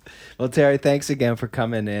out of. Well, Terry, thanks again for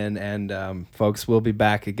coming in, and folks, we'll be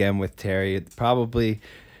back again with Terry probably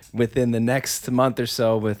within the next month or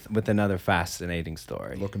so with another fascinating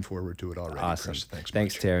story. Looking forward to it already. Awesome. Chris. Thanks much.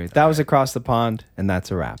 much. Terry. That was Across the Pond, and that's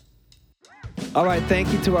a wrap. All right,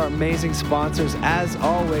 thank you to our amazing sponsors, as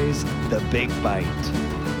always, The Big Bite,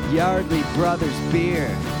 Yardley Brothers Beer,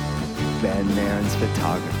 Ben Marin's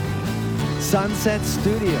Photography, Sunset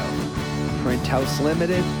Studio, Print House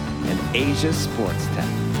Limited, and Asia Sports Tech.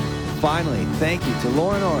 Finally, thank you to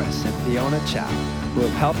Lauren Orris and Fiona Chow, who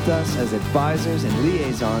have helped us as advisors and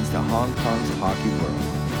liaisons to Hong Kong's hockey world.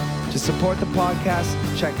 To support the podcast,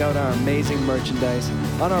 check out our amazing merchandise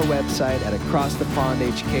on our website at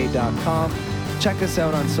acrossthepondhk.com. Check us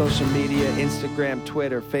out on social media, Instagram,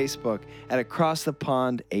 Twitter, Facebook at Across the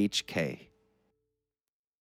Pond HK.